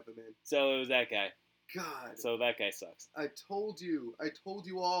Yeah. thinking of him in. So it was that guy. God. So that guy sucks. I told you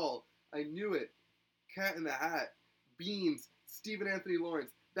all. I knew it. Cat in the Hat. Beans. Stephen Anthony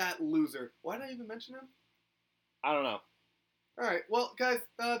Lawrence. That loser. Why did I even mention him? I don't know. Alright, well, guys,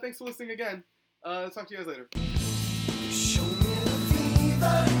 thanks for listening again. Talk to you guys later. Show me the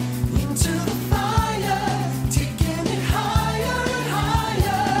fever